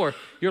number 4,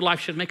 your life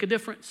should make a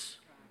difference.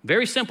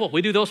 Very simple.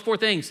 We do those 4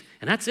 things,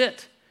 and that's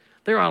it.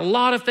 There are a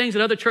lot of things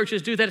that other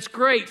churches do that it's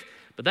great,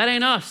 but that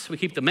ain't us. We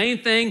keep the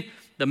main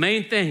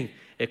thing.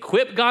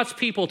 Equip God's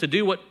people to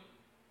do what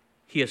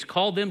he has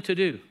called them to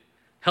do.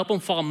 Help them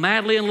fall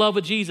madly in love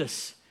with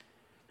Jesus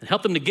and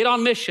help them to get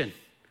on mission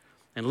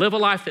and live a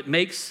life that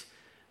makes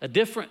a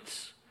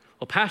difference.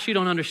 Well, Pastor, you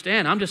don't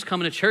understand. I'm just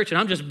coming to church and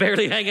I'm just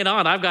barely hanging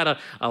on. I've got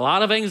a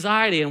lot of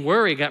anxiety and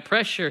worry, got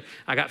pressure,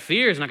 I got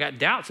fears and I got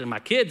doubts and my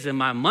kids and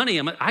my money.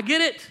 I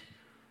get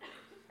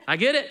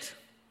it.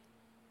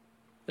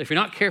 If you're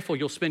not careful,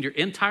 you'll spend your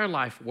entire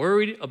life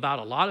worried about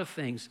a lot of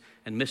things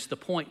and miss the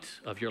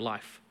point of your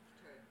life.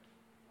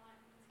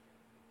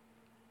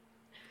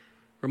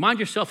 Remind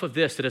yourself of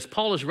this, that as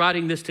Paul is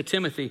writing this to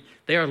Timothy,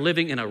 they are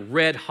living in a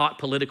red-hot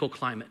political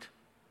climate.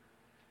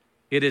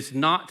 It is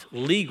not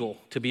legal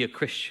to be a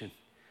Christian.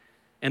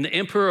 And the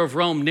emperor of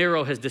Rome,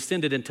 Nero, has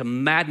descended into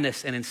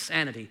madness and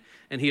insanity.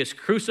 And he is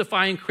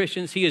crucifying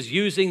Christians. He is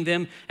using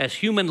them as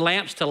human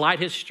lamps to light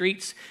his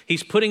streets.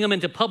 He's putting them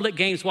into public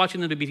games,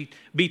 watching them to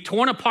be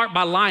torn apart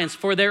by lions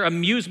for their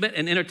amusement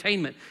and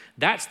entertainment.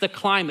 That's the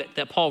climate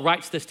that Paul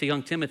writes this to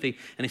young Timothy.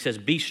 And he says,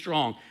 be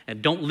strong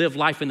and don't live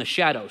life in the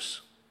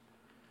shadows.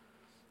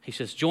 He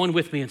says, join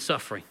with me in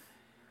suffering.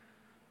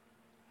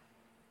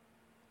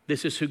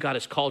 This is who God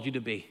has called you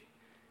to be.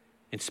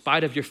 In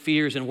spite of your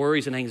fears and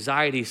worries and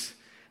anxieties,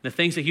 the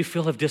things that you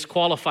feel have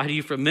disqualified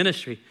you from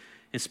ministry,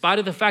 in spite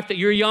of the fact that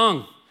you're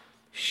young,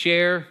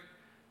 share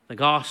the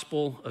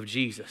gospel of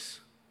Jesus.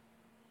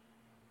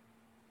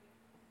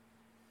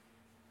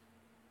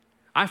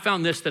 I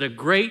found this, that a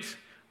great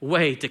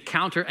way to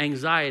counter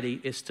anxiety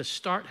is to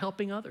start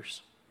helping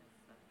others.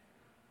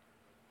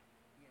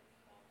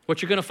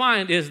 What you're going to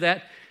find is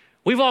that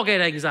we've all got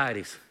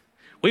anxieties.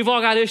 We've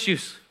all got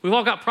issues. We've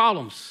all got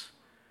problems.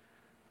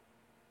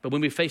 But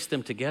when we face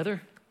them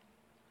together,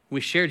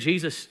 we share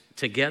Jesus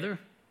together,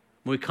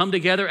 when we come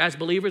together as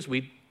believers,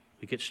 we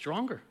get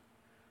stronger.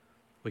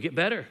 We get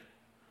better.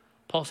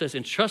 Paul says,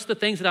 entrust the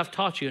things that I've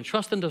taught you,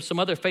 entrust them to some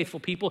other faithful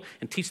people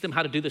and teach them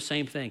how to do the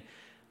same thing.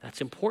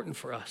 That's important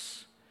for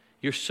us.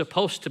 You're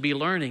supposed to be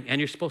learning and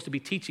you're supposed to be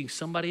teaching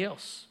somebody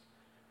else.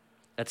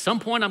 At some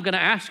point, I'm going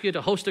to ask you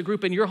to host a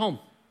group in your home.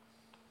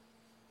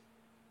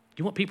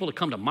 You want people to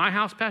come to my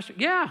house, Pastor?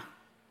 Yeah,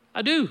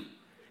 I do.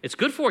 It's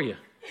good for you.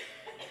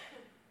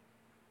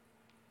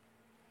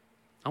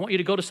 I want you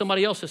to go to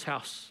somebody else's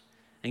house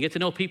and get to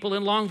know people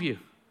in Longview.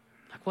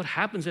 Like, what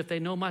happens if they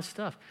know my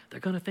stuff? They're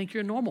going to think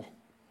you're normal.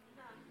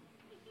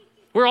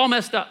 We're all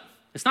messed up.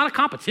 It's not a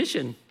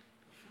competition.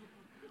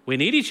 We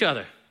need each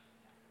other.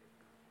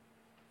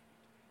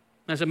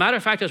 As a matter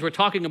of fact, as we're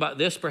talking about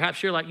this,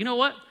 perhaps you're like, you know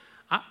what?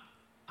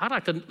 I'd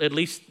like to at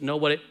least know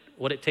what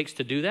it takes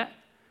to do that.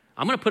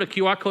 I'm going to put a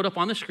QR code up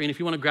on the screen. If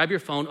you want to grab your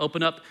phone,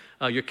 open up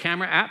your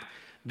camera app.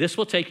 This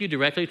will take you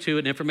directly to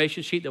an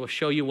information sheet that will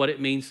show you what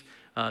it means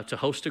to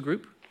host a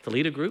group, to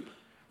lead a group.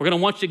 We're going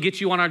to want to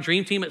get you on our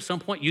dream team at some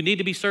point. You need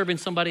to be serving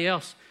somebody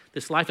else.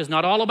 This life is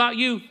not all about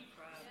you. You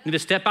need to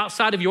step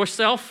outside of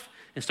yourself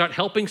and start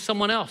helping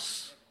someone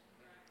else.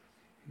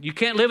 You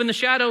can't live in the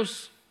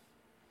shadows.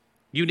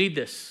 You need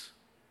this.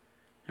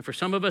 And for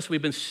some of us,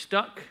 we've been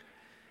stuck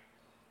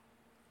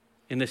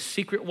in this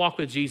secret walk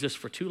with Jesus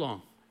for too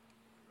long.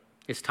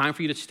 It's time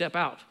for you to step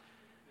out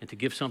and to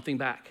give something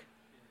back,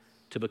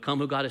 to become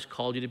who God has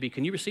called you to be.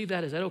 Can you receive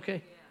that? Is that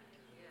okay?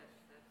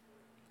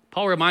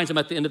 Paul reminds him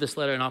at the end of this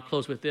letter, and I'll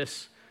close with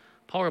this.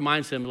 Paul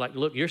reminds him, like,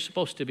 look, you're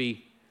supposed to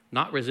be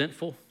not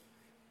resentful.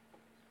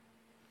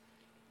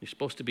 You're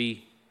supposed to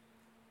be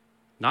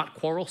not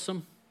quarrelsome.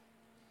 And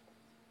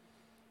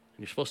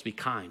you're supposed to be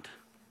kind.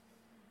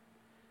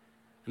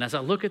 And as I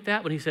look at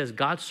that, when he says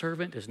God's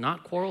servant is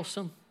not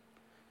quarrelsome,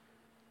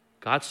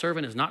 God's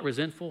servant is not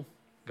resentful,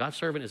 God's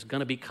servant is going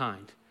to be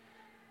kind.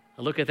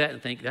 I look at that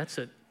and think, that's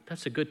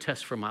a good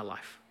test for my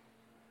life.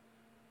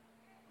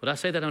 Would I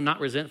say that I'm not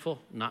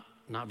resentful? Not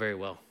very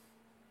well.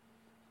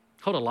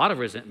 Hold a lot of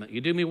resentment. You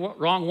do me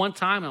wrong one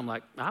time, and I'm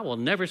like, I will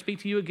never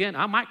speak to you again.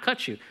 I might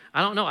cut you. I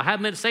don't know. I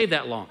haven't been saved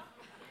that long.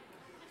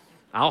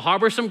 I'll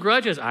harbor some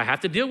grudges. I have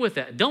to deal with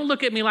that. Don't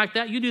look at me like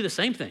that. You do the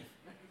same thing.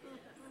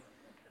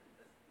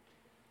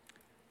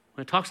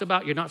 When it talks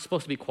about you're not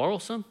supposed to be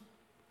quarrelsome,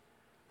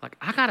 like,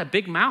 I got a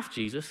big mouth,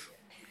 Jesus.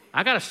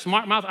 I got a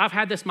smart mouth. I've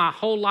had this my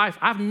whole life.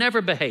 I've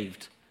never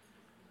behaved.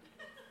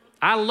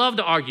 I love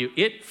to argue.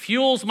 It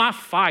fuels my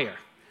fire.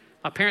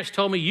 My parents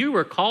told me, you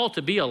were called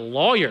to be a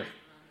lawyer.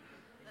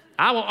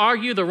 I will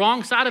argue the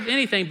wrong side of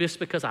anything just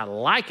because I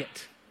like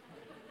it.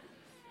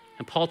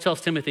 And Paul tells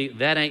Timothy,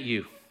 that ain't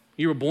you.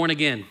 You were born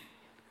again.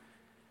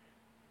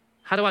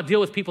 How do I deal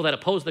with people that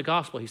oppose the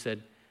gospel? He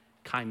said,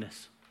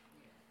 kindness.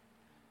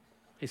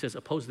 He says,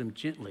 oppose them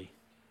gently.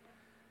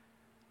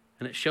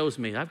 And it shows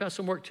me I've got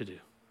some work to do.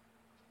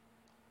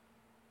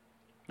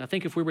 And I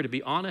think if we were to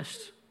be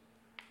honest,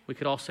 we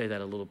could all say that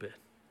a little bit.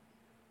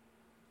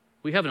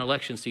 We have an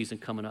election season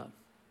coming up,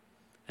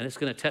 and it's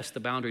going to test the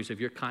boundaries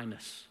of your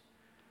kindness.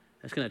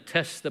 It's going to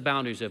test the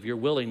boundaries of your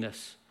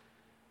willingness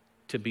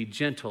to be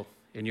gentle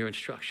in your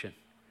instruction.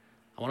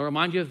 I want to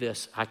remind you of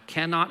this. I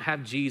cannot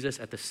have Jesus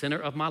at the center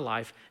of my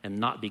life and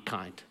not be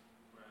kind.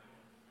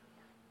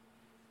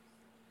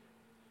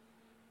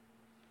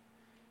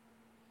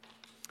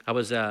 I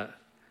was at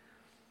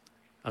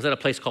a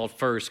place called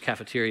Furr's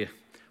Cafeteria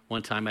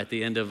one time at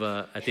the end of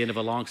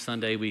a long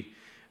Sunday. We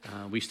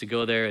used to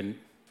go there and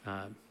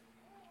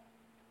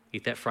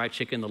eat that fried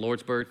chicken, the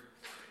Lord's Bird.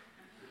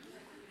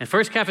 And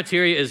Furr's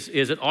Cafeteria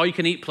is an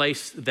all-you-can-eat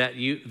place that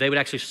they would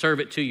actually serve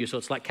it to you, so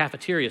it's like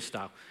cafeteria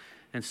style.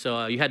 And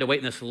so you had to wait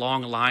in this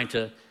long line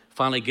to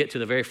finally get to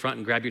the very front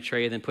and grab your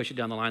tray and then push it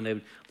down the line. They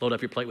would load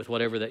up your plate with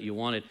whatever that you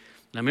wanted.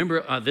 And I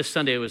remember this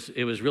Sunday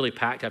it was really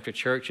packed after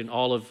church, and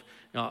all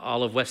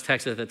of West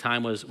Texas at the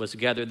time was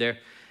gathered there.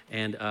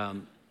 And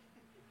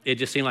it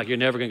just seemed like you're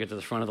never going to get to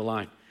the front of the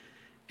line.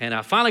 And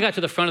I finally got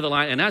to the front of the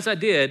line, and as I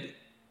did,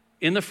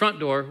 in the front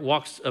door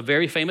walks a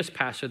very famous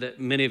pastor that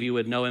many of you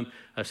would know him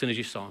as soon as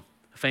you saw him.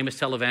 A famous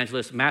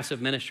televangelist,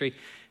 massive ministry.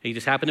 He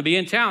just happened to be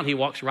in town. He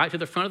walks right to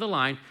the front of the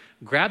line,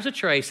 grabs a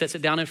tray, sets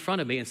it down in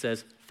front of me, and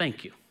says,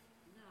 thank you.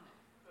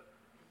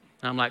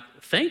 And I'm like,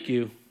 thank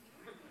you?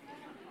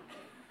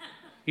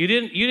 You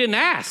didn't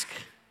ask.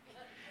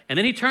 And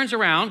then he turns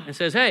around and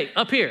says, hey,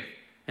 up here,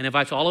 and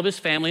invites all of his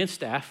family and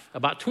staff,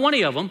 about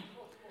 20 of them,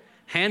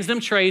 hands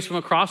them trays from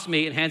across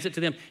me and hands it to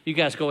them. You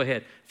guys go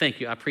ahead. Thank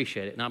you. I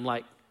appreciate it. And I'm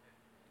like,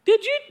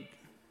 did you?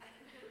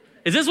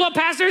 Is this what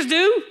pastors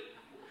do?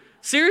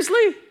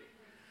 Seriously?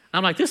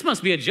 I'm like, this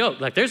must be a joke.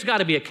 Like, there's got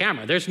to be a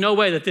camera. There's no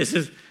way that this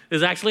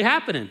is actually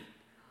happening. And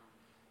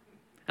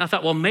I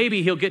thought, well,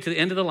 maybe he'll get to the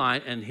end of the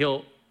line and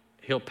he'll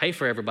pay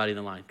for everybody in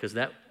the line, because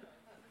at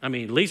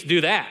least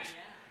do that.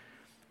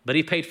 But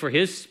he paid for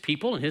his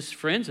people and his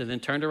friends and then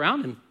turned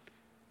around and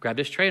grabbed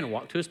his tray and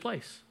walked to his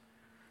place.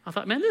 I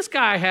thought, man, this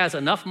guy has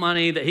enough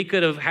money that he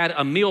could have had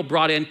a meal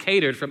brought in,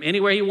 catered from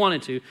anywhere he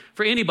wanted to,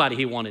 for anybody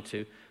he wanted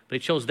to. But he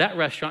chose that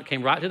restaurant,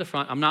 came right to the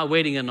front. I'm not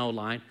waiting in no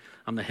line.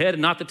 I'm the head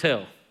and not the tail.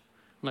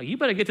 I'm like, you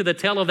better get to the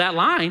tail of that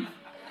line.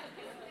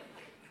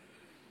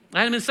 I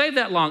hadn't been saved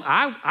that long.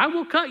 I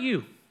will cut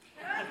you.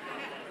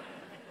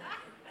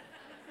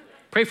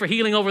 Pray for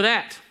healing over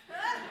that.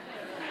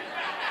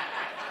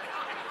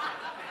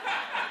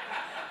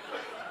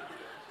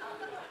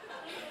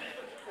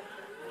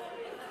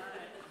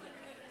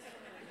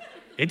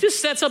 It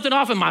just set something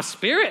off in my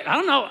spirit. I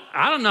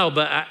don't know.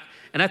 But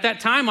and at that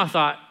time I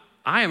thought,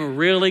 I am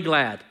really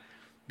glad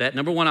that,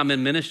 number one, I'm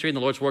in ministry and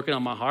the Lord's working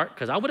on my heart,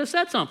 because I would have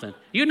said something.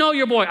 You know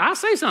your boy, I'll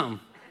say something.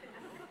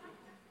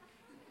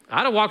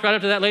 I'd have walked right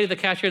up to that lady at the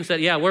cashier and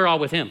said, yeah, we're all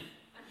with him.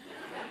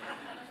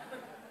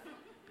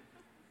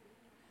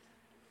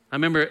 I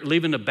remember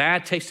leaving a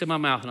bad taste in my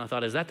mouth, and I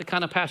thought, is that the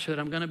kind of pastor that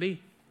I'm going to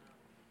be?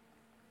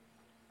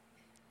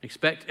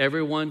 Expect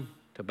everyone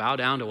to bow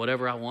down to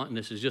whatever I want, and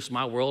this is just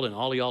my world, and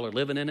all of y'all are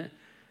living in it.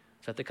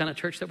 Is that the kind of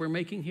church that we're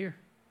making here?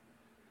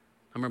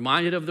 I'm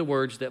reminded of the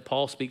words that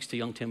Paul speaks to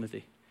young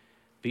Timothy.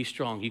 Be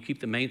strong. You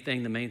keep the main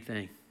thing the main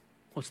thing.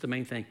 What's the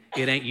main thing?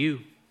 It ain't you.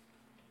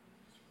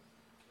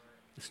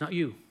 It's not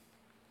you,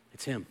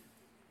 it's him.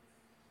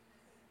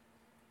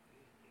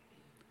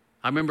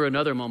 I remember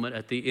another moment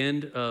at the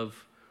end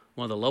of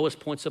one of the lowest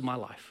points of my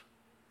life,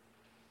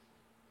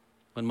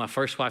 when my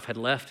first wife had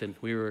left and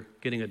we were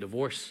getting a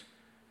divorce,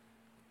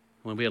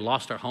 when we had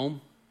lost our home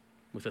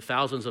with the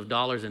thousands of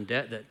dollars in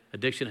debt that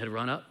addiction had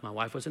run up. My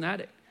wife was an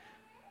addict.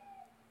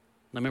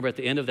 And I remember at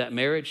the end of that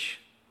marriage,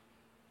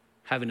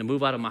 having to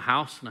move out of my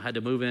house, and I had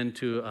to move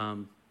into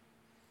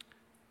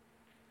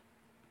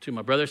to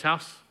my brother's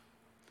house.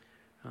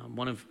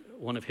 One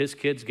of his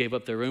kids gave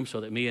up their room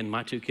so that me and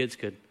my two kids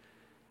could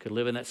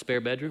live in that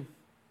spare bedroom.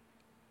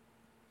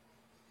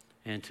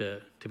 And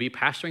to be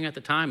pastoring at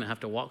the time and have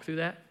to walk through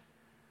that,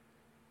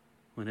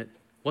 when it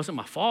wasn't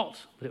my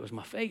fault, but it was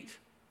my fate.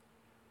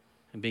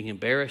 And being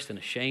embarrassed and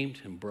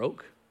ashamed and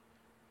broke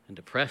and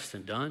depressed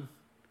and done.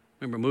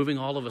 I remember moving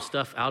all of the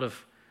stuff out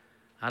of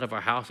our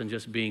house and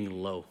just being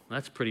low.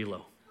 That's pretty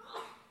low.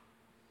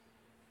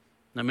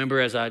 And I remember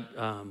as I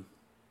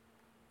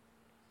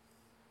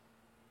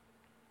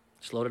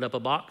just loaded up a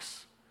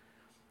box,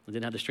 I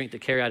didn't have the strength to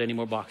carry out any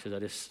more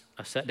boxes.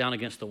 I sat down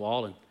against the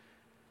wall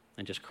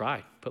and just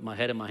cried. Put my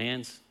head in my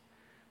hands.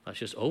 I was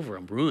just over.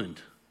 I'm ruined.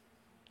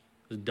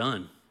 It was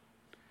done.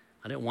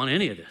 I didn't want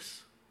any of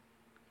this.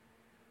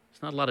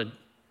 It's not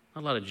a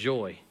lot of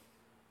joy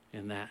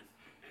in that.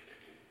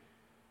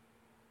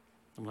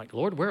 I'm like,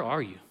 Lord, where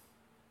are you?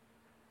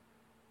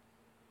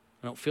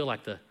 I don't feel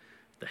like the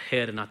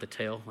head and not the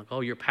tail. Like,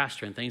 oh, you're a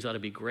pastor and things ought to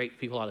be great.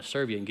 People ought to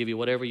serve you and give you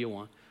whatever you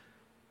want.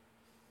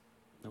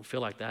 I don't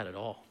feel like that at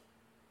all.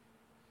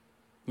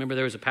 Remember,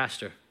 there was a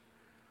pastor,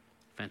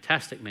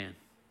 fantastic man,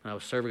 and I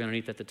was serving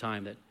underneath at the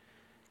time, that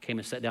came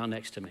and sat down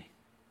next to me,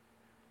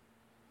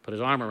 put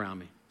his arm around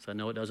me. So I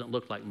know it doesn't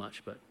look like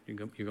much, but you're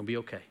going to be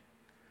okay.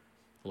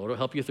 The Lord will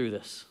help you through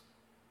this.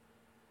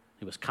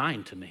 He was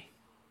kind to me.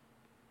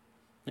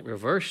 It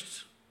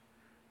reversed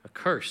a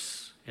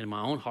curse in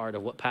my own heart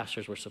of what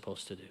pastors were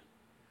supposed to do.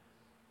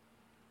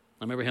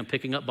 I remember him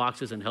picking up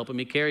boxes and helping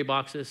me carry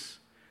boxes.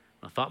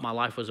 I thought my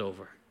life was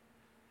over.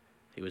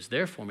 He was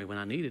there for me when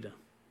I needed him.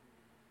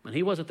 And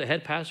he wasn't the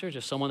head pastor,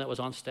 just someone that was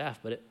on staff,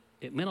 but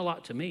it meant a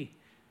lot to me.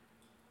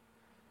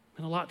 It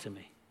meant a lot to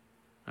me.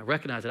 I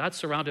recognized that I'd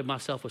surrounded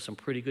myself with some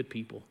pretty good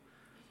people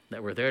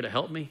that were there to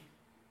help me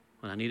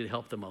when I needed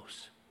help the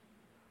most.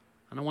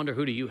 And I wonder,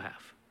 who do you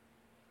have?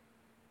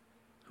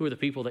 Who are the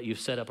people that you've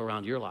set up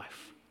around your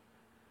life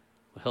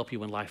will help you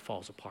when life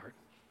falls apart?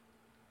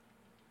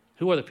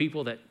 Who are the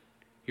people that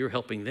you're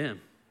helping them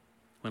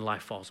when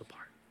life falls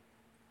apart?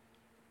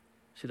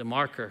 See, the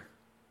marker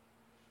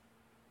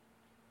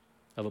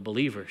of a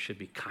believer should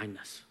be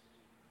kindness.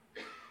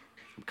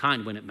 I'm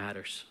kind when it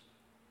matters.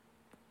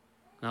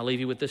 And I'll leave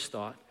you with this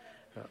thought.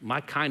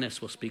 My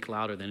kindness will speak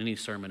louder than any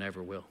sermon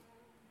ever will.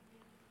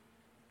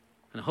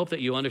 And I hope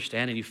that you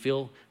understand and you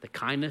feel the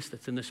kindness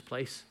that's in this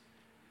place.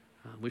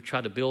 We've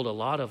tried to build a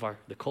lot of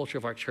the culture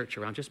of our church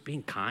around just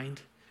being kind.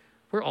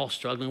 We're all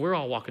struggling. We're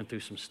all walking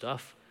through some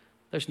stuff.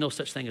 There's no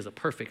such thing as a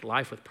perfect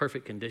life with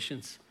perfect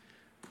conditions.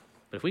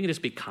 But if we can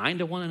just be kind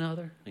to one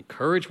another,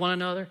 encourage one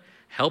another,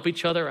 help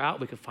each other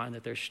out, we can find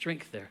that there's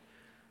strength there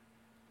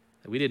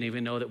that we didn't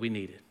even know that we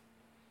needed.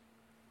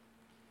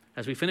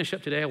 As we finish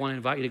up today, I want to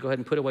invite you to go ahead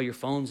and put away your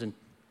phones and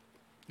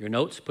your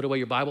notes, put away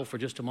your Bible for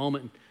just a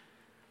moment.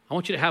 I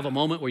want you to have a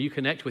moment where you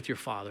connect with your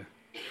Father.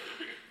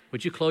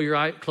 Would you close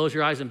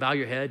your eyes and bow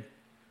your head?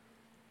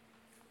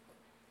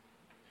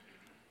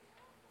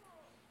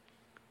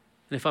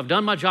 And if I've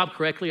done my job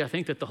correctly, I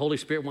think that the Holy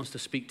Spirit wants to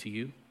speak to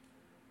you.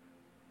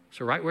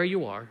 So right where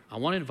you are, I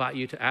want to invite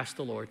you to ask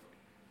the Lord,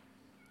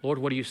 Lord,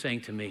 what are you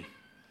saying to me?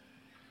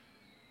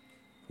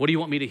 What do you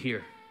want me to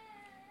hear?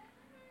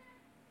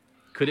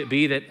 Could it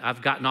be that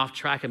I've gotten off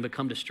track and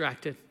become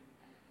distracted?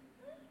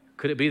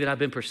 Could it be that I've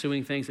been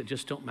pursuing things that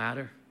just don't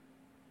matter?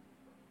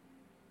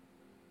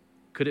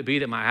 Could it be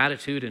that my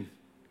attitude and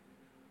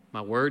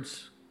my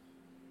words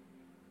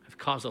have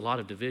caused a lot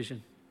of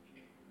division?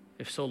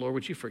 If so, Lord,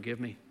 would you forgive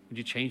me? Would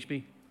you change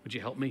me? Would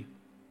you help me?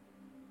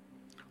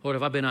 Lord,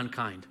 have I been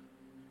unkind?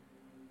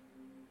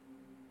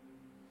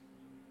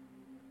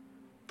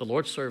 The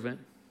Lord's servant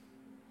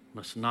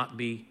must not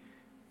be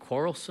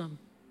quarrelsome,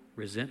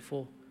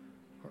 resentful,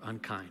 or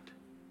unkind.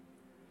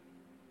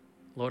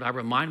 Lord, I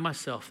remind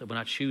myself that when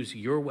I choose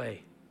your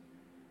way,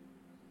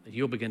 that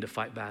you'll begin to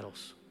fight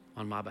battles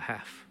on my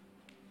behalf.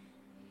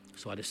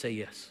 So I just say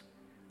yes.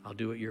 I'll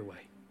do it your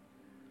way.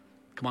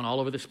 Come on,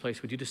 all over this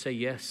place, would you just say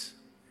yes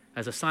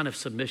as a sign of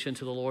submission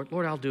to the Lord?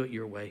 Lord, I'll do it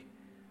your way.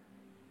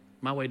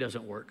 My way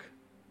doesn't work.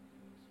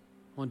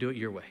 I want to do it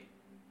your way.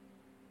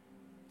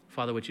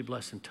 Father, would you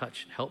bless and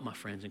touch and help my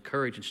friends,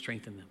 encourage and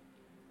strengthen them.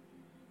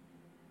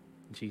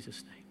 In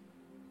Jesus' name.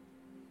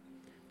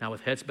 Now,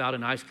 with heads bowed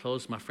and eyes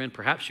closed, my friend,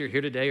 perhaps you're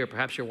here today or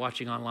perhaps you're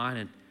watching online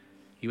and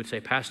you would say,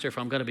 Pastor, if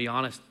I'm going to be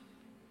honest,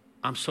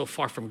 I'm so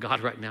far from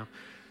God right now.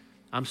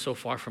 I'm so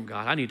far from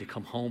God. I need to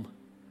come home.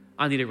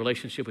 I need a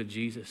relationship with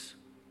Jesus.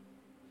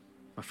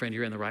 My friend,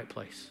 you're in the right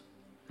place.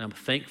 And I'm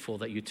thankful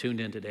that you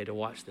tuned in today to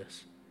watch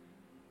this.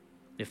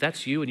 If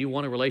that's you and you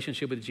want a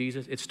relationship with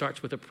Jesus, it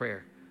starts with a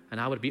prayer. And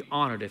I would be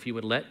honored if you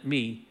would let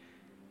me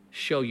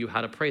show you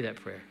how to pray that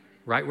prayer.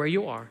 Right where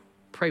you are,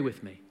 pray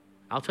with me.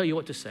 I'll tell you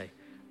what to say.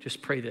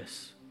 Just pray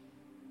this.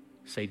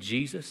 Say,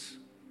 Jesus,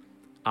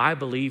 I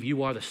believe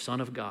you are the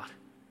Son of God.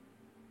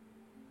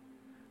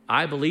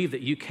 I believe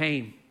that you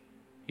came,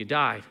 you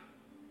died,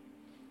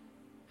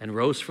 and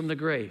rose from the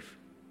grave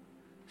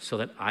so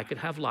that I could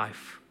have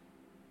life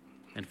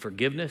and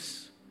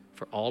forgiveness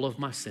for all of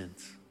my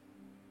sins.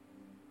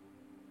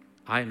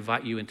 I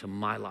invite you into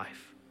my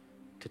life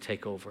to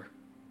take over.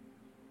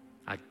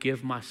 I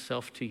give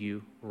myself to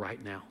you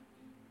right now.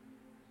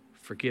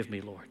 Forgive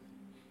me, Lord.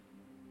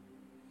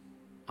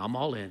 I'm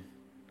all in.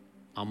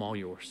 I'm all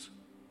yours.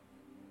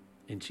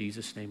 In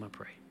Jesus' name I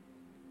pray.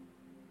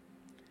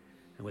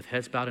 And with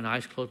heads bowed and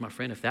eyes closed, my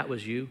friend, if that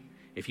was you,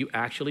 if you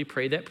actually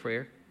prayed that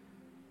prayer,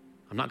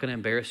 I'm not going to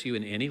embarrass you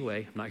in any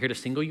way. I'm not here to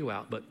single you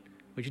out, but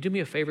would you do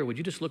me a favor? Would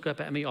you just look up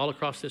at me all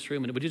across this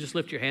room and would you just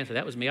lift your hand and say,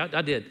 that was me?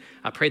 I did.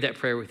 I prayed that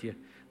prayer with you.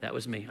 That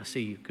was me. I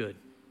see you. Good.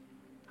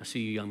 I see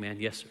you, young man.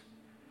 Yes, sir.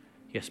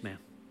 Yes, ma'am.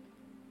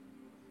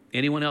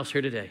 Anyone else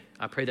here today?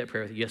 I prayed that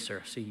prayer with you. Yes,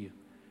 sir. I see you.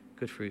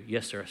 Good for you.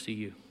 Yes, sir. I see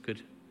you.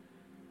 Good.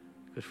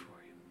 Good for you.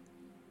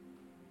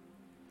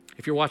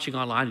 If you're watching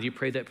online and you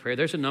prayed that prayer,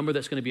 there's a number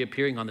that's going to be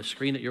appearing on the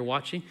screen that you're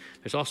watching.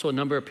 There's also a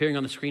number appearing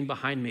on the screen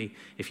behind me.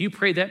 If you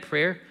prayed that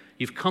prayer,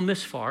 you've come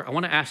this far, I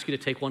want to ask you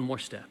to take one more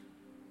step.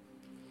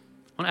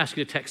 I want to ask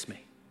you to text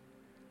me.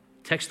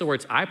 Text the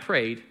words, I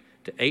prayed,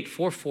 to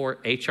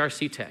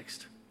 844-HRC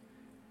text.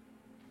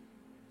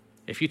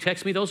 If you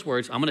text me those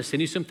words, I'm going to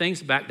send you some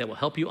things back that will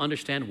help you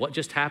understand what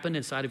just happened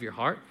inside of your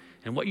heart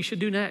and what you should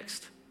do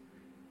next.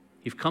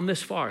 You've come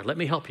this far. Let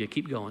me help you.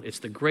 Keep going. It's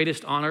the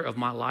greatest honor of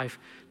my life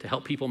to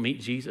help people meet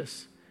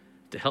Jesus,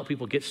 to help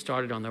people get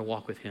started on their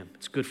walk with him.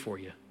 It's good for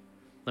you.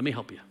 Let me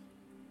help you.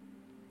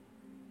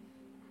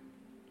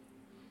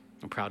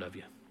 I'm proud of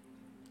you.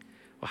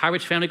 Well, High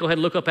Ridge family, go ahead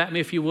and look up at me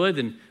if you would.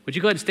 And would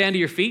you go ahead and stand to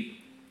your feet?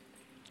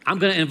 I'm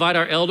going to invite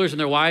our elders and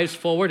their wives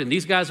forward, and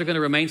these guys are going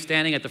to remain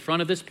standing at the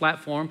front of this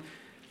platform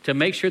to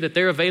make sure that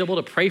they're available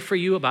to pray for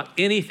you about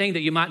anything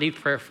that you might need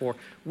prayer for.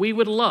 We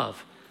would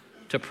love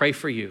to pray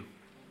for you.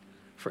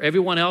 For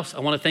everyone else, I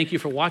want to thank you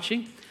for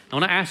watching. I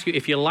want to ask you,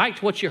 if you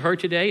liked what you heard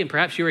today, and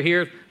perhaps you were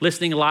here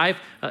listening live,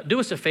 do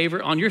us a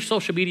favor. On your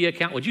social media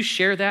account, would you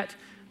share that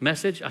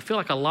message? I feel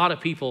like a lot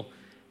of people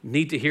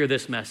need to hear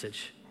this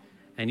message.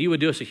 And you would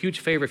do us a huge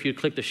favor if you'd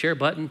click the share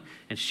button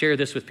and share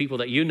this with people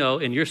that you know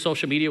in your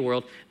social media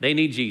world, they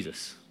need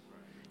Jesus.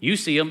 You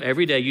see them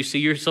every day. You see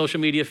your social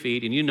media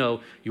feed and you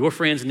know your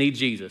friends need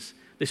Jesus.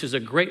 This is a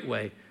great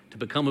way to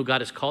become who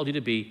God has called you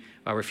to be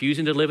by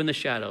refusing to live in the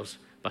shadows,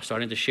 by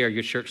starting to share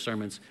your church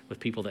sermons with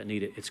people that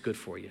need it. It's good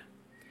for you.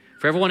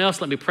 For everyone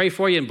else, let me pray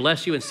for you and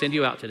bless you and send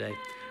you out today.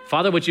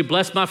 Father, would you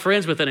bless my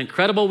friends with an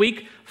incredible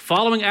week,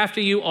 following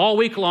after you all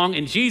week long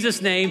in Jesus'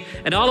 name.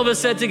 And all of us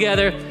said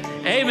together,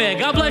 amen.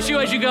 God bless you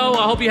as you go.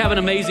 I hope you have an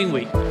amazing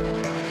week.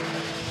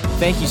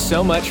 Thank you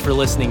so much for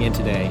listening in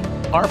today.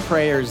 Our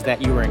prayer is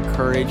that you are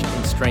encouraged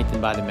and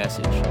strengthened by the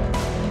message.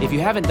 If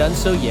you haven't done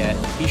so yet,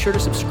 be sure to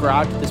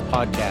subscribe to this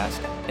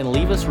podcast and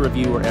leave us a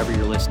review wherever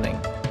you're listening.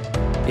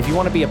 If you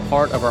want to be a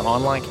part of our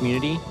online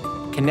community,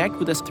 connect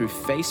with us through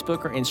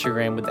Facebook or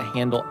Instagram with the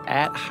handle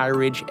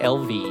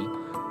 @HighRidgeLV,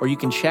 or you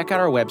can check out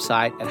our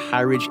website at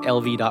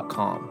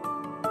highridgelv.com.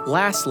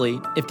 Lastly,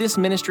 if this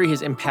ministry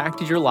has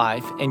impacted your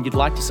life and you'd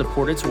like to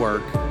support its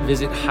work,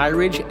 visit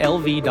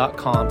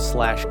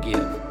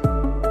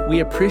highridgelv.com/give. We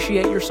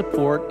appreciate your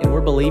support and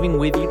we're believing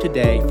with you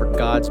today for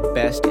God's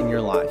best in your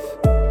life.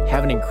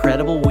 Have an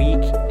incredible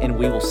week and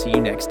we will see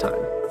you next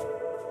time.